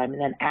first crime,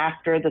 and then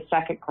after the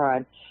second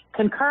crime.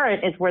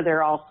 Concurrent is where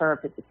they're all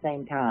served at the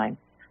same time.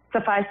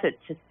 Suffice it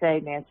to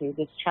say, Nancy,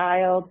 this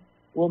child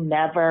will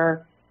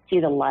never see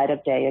the light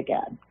of day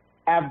again,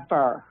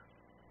 ever.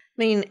 I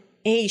mean,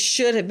 he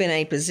should have been in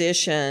a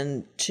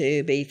position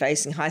to be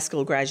facing high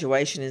school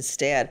graduation.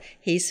 Instead,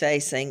 he's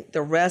facing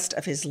the rest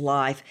of his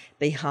life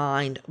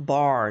behind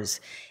bars.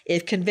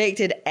 If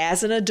convicted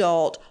as an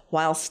adult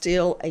while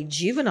still a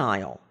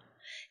juvenile,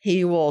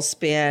 He will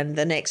spend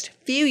the next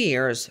few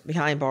years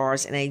behind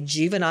bars in a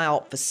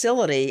juvenile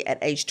facility. At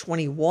age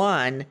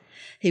 21,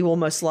 he will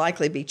most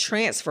likely be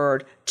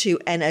transferred to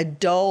an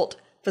adult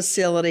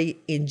facility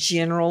in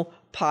general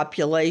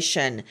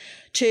population.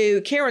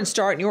 To Karen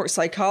Stark, New York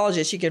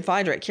psychologist, you can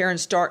find her at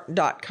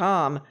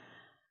karenstark.com.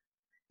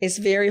 It's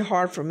very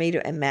hard for me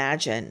to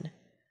imagine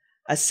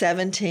a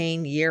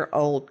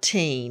 17-year-old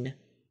teen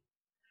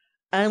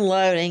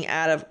unloading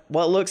out of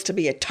what looks to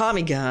be a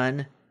Tommy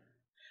gun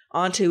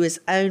onto his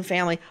own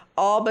family,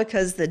 all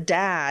because the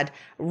dad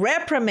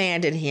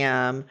reprimanded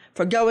him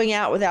for going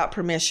out without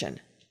permission.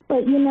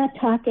 But you're not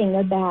talking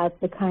about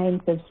the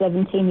kinds of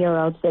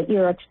 17-year-olds that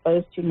you're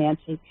exposed to,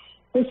 Nancy.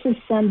 This is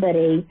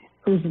somebody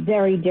who's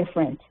very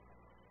different.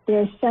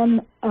 There's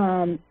some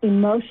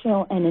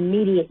emotional and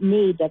immediate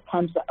need that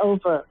comes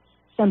over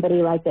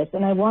somebody like this.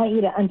 And I want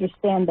you to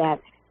understand that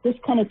this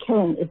kind of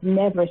killing is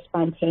never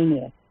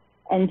spontaneous.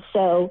 And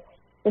so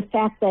the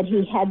fact that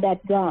he had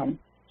that gun,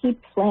 he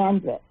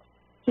planned it.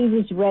 He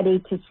was ready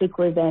to seek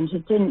revenge.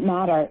 It didn't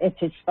matter if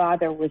his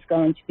father was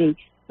going to be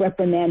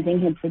reprimanding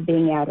him for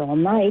being out all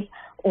night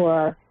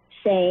or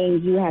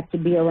saying you have to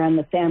be around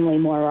the family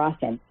more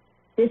often.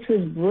 This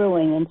was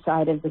brewing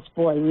inside of this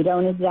boy. We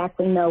don't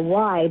exactly know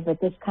why,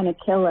 but this kind of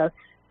killer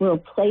will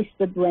place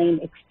the blame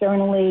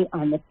externally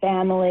on the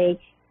family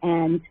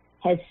and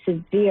has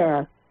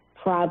severe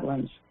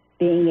problems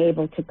being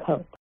able to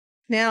cope.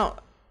 Now,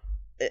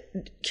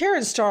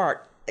 Karen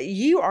Stark,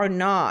 you are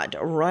not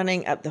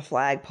running up the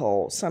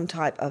flagpole some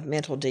type of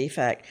mental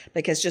defect,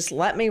 because just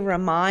let me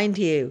remind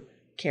you,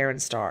 Karen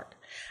Stark,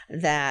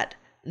 that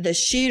the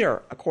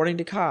shooter, according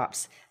to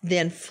cops,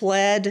 then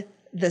fled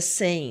the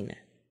scene,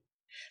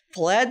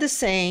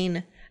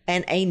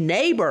 and a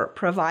neighbor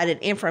provided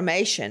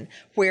information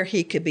where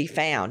he could be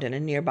found in a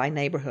nearby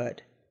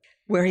neighborhood,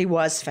 where he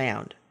was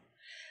found.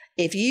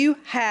 If you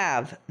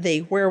have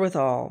the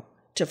wherewithal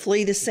to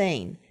flee the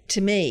scene,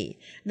 to me,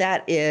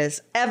 that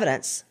is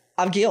evidence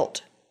of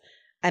guilt.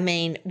 I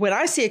mean, when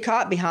I see a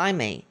cop behind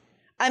me,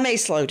 I may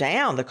slow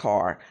down the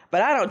car,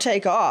 but I don't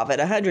take off at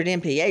 100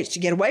 mph to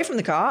get away from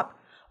the cop.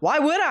 Why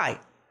would I?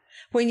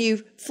 When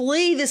you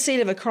flee the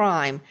scene of a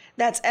crime,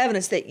 that's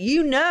evidence that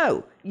you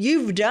know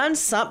you've done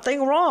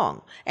something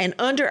wrong. And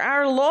under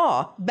our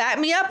law, back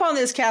me up on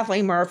this,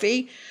 Kathleen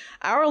Murphy,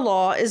 our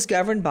law is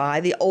governed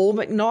by the old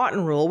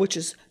McNaughton rule, which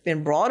has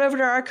been brought over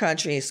to our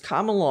country as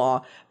common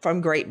law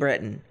from Great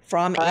Britain,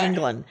 from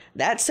England.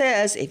 That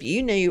says if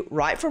you knew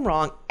right from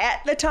wrong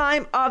at the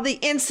time of the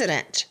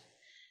incident,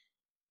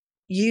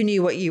 you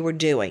knew what you were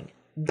doing.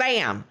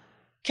 Bam.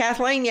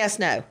 Kathleen, yes,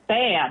 no?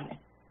 Bam.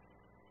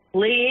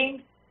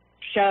 Fleeing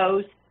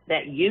shows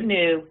that you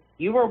knew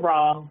you were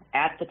wrong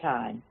at the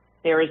time.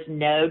 There is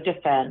no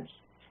defense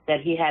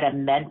that he had a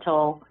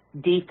mental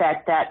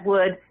defect that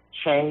would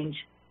change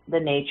the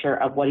nature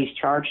of what he's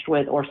charged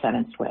with or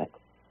sentenced with.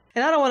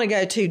 And I don't want to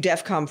go too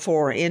DEFCON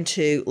 4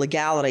 into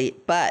legality,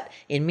 but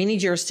in many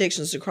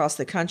jurisdictions across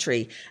the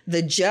country,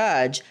 the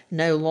judge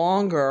no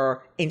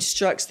longer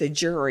instructs the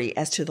jury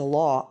as to the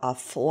law of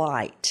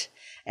flight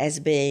as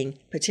being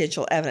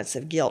potential evidence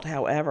of guilt.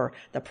 However,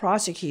 the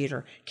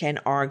prosecutor can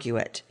argue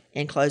it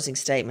in closing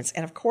statements.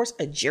 And of course,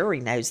 a jury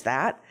knows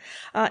that.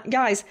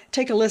 Guys,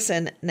 take a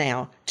listen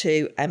now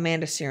to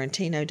Amanda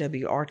Sorrentino,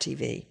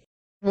 WRTV.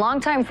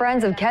 Longtime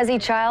friends of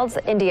Kezzy Childs,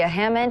 India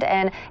Hammond,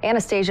 and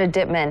Anastasia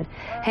Dittman.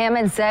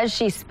 Hammond says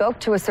she spoke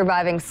to a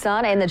surviving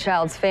son and the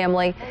child's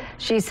family.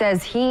 She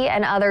says he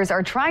and others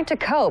are trying to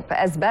cope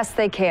as best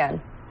they can.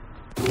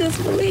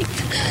 Disbelief.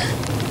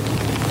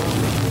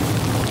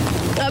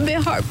 I've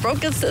been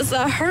heartbroken since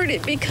I heard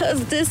it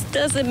because this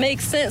doesn't make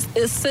sense.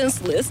 It's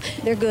senseless.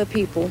 They're good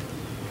people.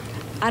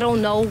 I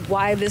don't know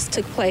why this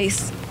took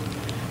place.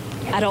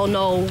 I don't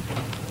know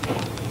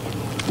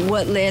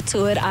what led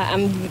to it.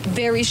 I'm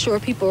very sure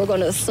people are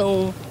going to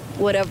assume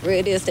whatever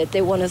it is that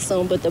they want to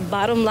assume. But the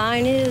bottom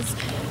line is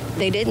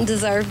they didn't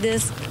deserve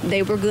this.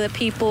 They were good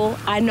people.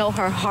 I know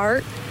her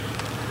heart.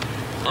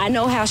 I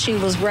know how she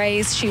was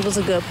raised. She was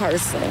a good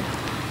person.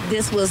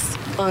 This was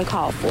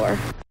uncalled for.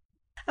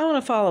 I want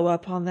to follow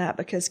up on that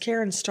because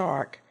Karen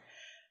Stark,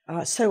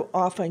 so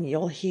often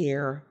you'll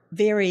hear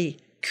very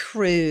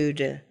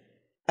crude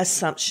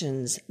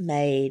assumptions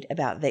made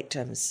about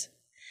victims.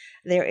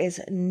 There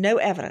is no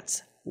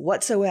evidence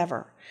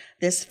whatsoever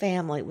this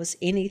family was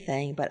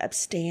anything but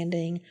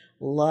upstanding,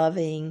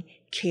 loving,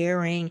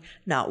 caring.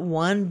 Not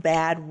one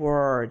bad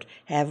word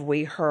have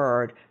we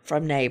heard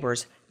from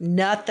neighbors.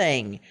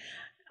 Nothing.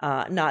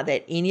 Not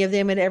that any of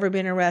them had ever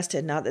been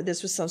arrested, not that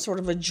this was some sort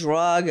of a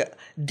drug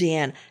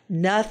den,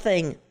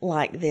 nothing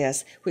like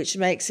this, which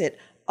makes it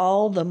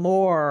all the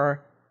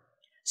more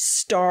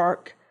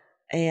stark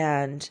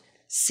and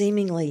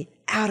seemingly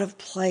out of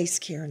place,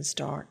 Karen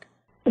Stark.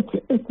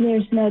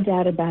 There's no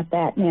doubt about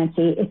that,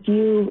 Nancy. If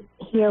you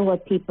hear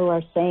what people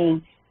are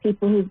saying,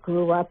 people who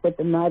grew up with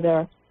the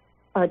mother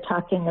are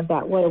talking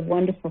about what a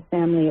wonderful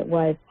family it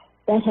was.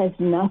 That has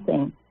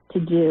nothing to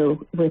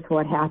do with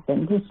what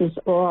happened. This is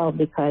all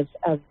because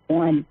of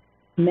one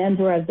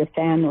member of the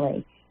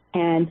family.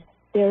 And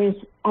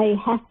I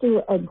have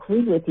to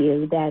agree with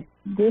you that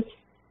this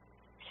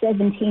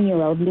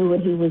 17-year-old knew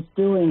what he was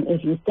doing.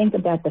 If you think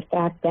about the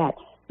fact that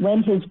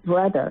when his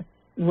brother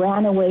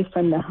ran away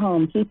from the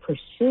home, he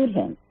pursued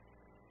him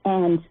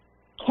and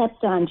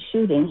kept on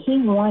shooting. He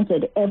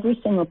wanted every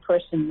single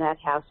person in that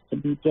house to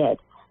be dead.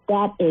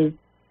 That is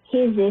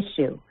his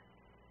issue.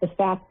 The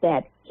fact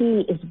that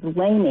he is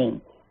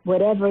blaming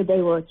whatever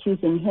they were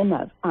accusing him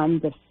of on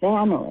the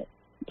family,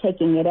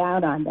 taking it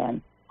out on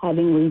them,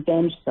 having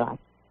revenge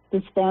thoughts.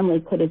 This family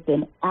could have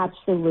been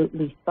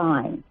absolutely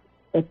fine,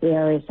 but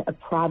there is a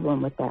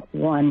problem with that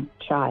one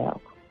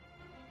child.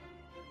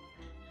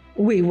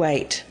 We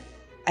wait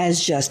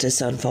as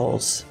justice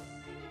unfolds.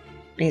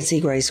 Nancy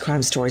Grace,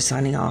 Crime Story,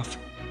 signing off.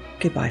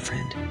 Goodbye,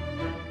 friend.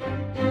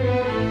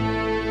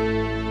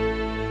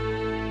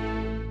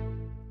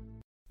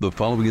 The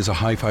following is a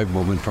high five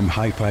moment from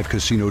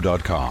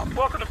highfivecasino.com.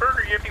 Welcome to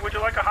Burger Yippee. Would you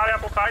like a hot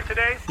apple pie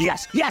today?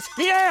 Yes, yeah,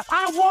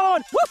 I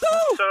won!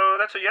 Woohoo! So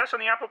that's a yes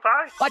on the apple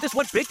pie? I just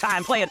went big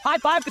time playing High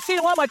Five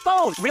Casino on my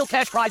phone. Real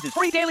cash prizes,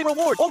 free daily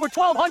rewards, over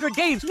 1,200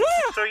 games. Yeah!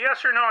 So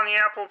yes or no on the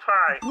apple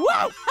pie?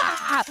 Whoa!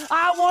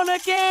 I won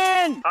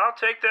again! I'll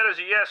take that as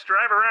a yes.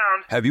 Drive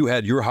around. Have you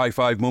had your high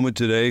five moment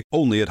today?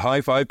 Only at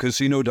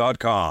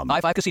highfivecasino.com.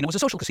 High Five Casino is a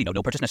social casino.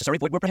 No purchase necessary.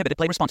 Void where prohibited.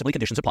 Play responsibly.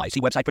 Conditions apply. See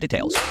website for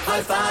details.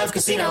 High Five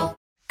Casino.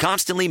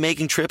 Constantly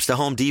making trips to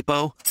Home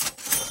Depot?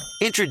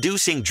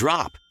 Introducing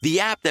Drop, the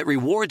app that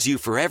rewards you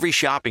for every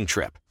shopping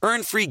trip.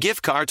 Earn free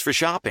gift cards for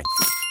shopping.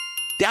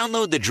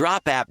 Download the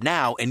Drop app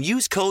now and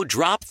use code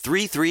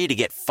DROP33 to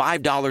get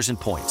 $5 in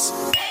points.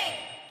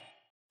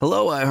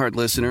 Hello, iHeart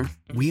listener.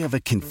 We have a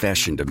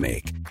confession to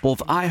make. Both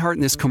iHeart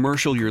and this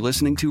commercial you're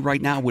listening to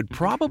right now would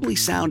probably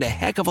sound a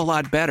heck of a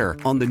lot better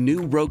on the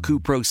new Roku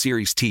Pro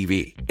Series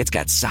TV. It's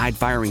got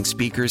side-firing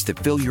speakers that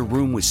fill your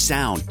room with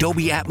sound,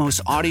 Dolby Atmos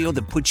audio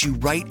that puts you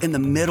right in the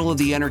middle of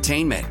the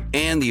entertainment,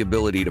 and the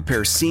ability to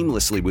pair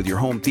seamlessly with your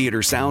home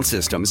theater sound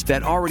systems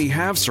that already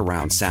have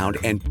surround sound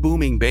and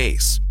booming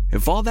bass.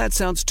 If all that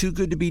sounds too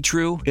good to be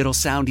true, it'll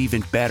sound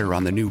even better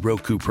on the new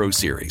Roku Pro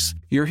Series.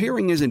 Your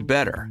hearing isn't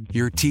better,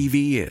 your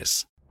TV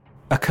is.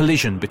 A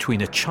collision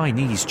between a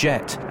Chinese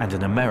jet and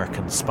an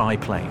American spy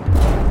plane.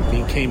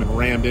 He came and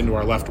rammed into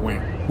our left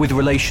wing. With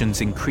relations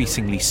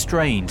increasingly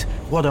strained,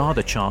 what are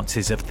the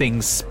chances of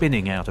things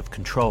spinning out of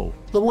control?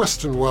 The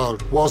Western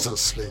world was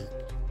asleep.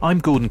 I'm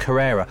Gordon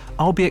Carrera.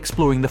 I'll be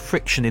exploring the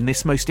friction in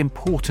this most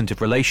important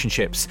of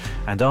relationships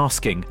and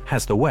asking,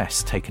 has the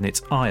West taken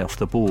its eye off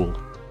the ball?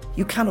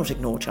 You cannot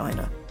ignore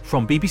China.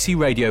 From BBC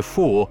Radio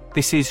 4,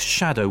 this is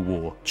Shadow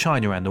War,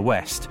 China and the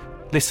West.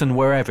 Listen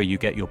wherever you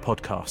get your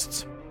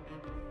podcasts.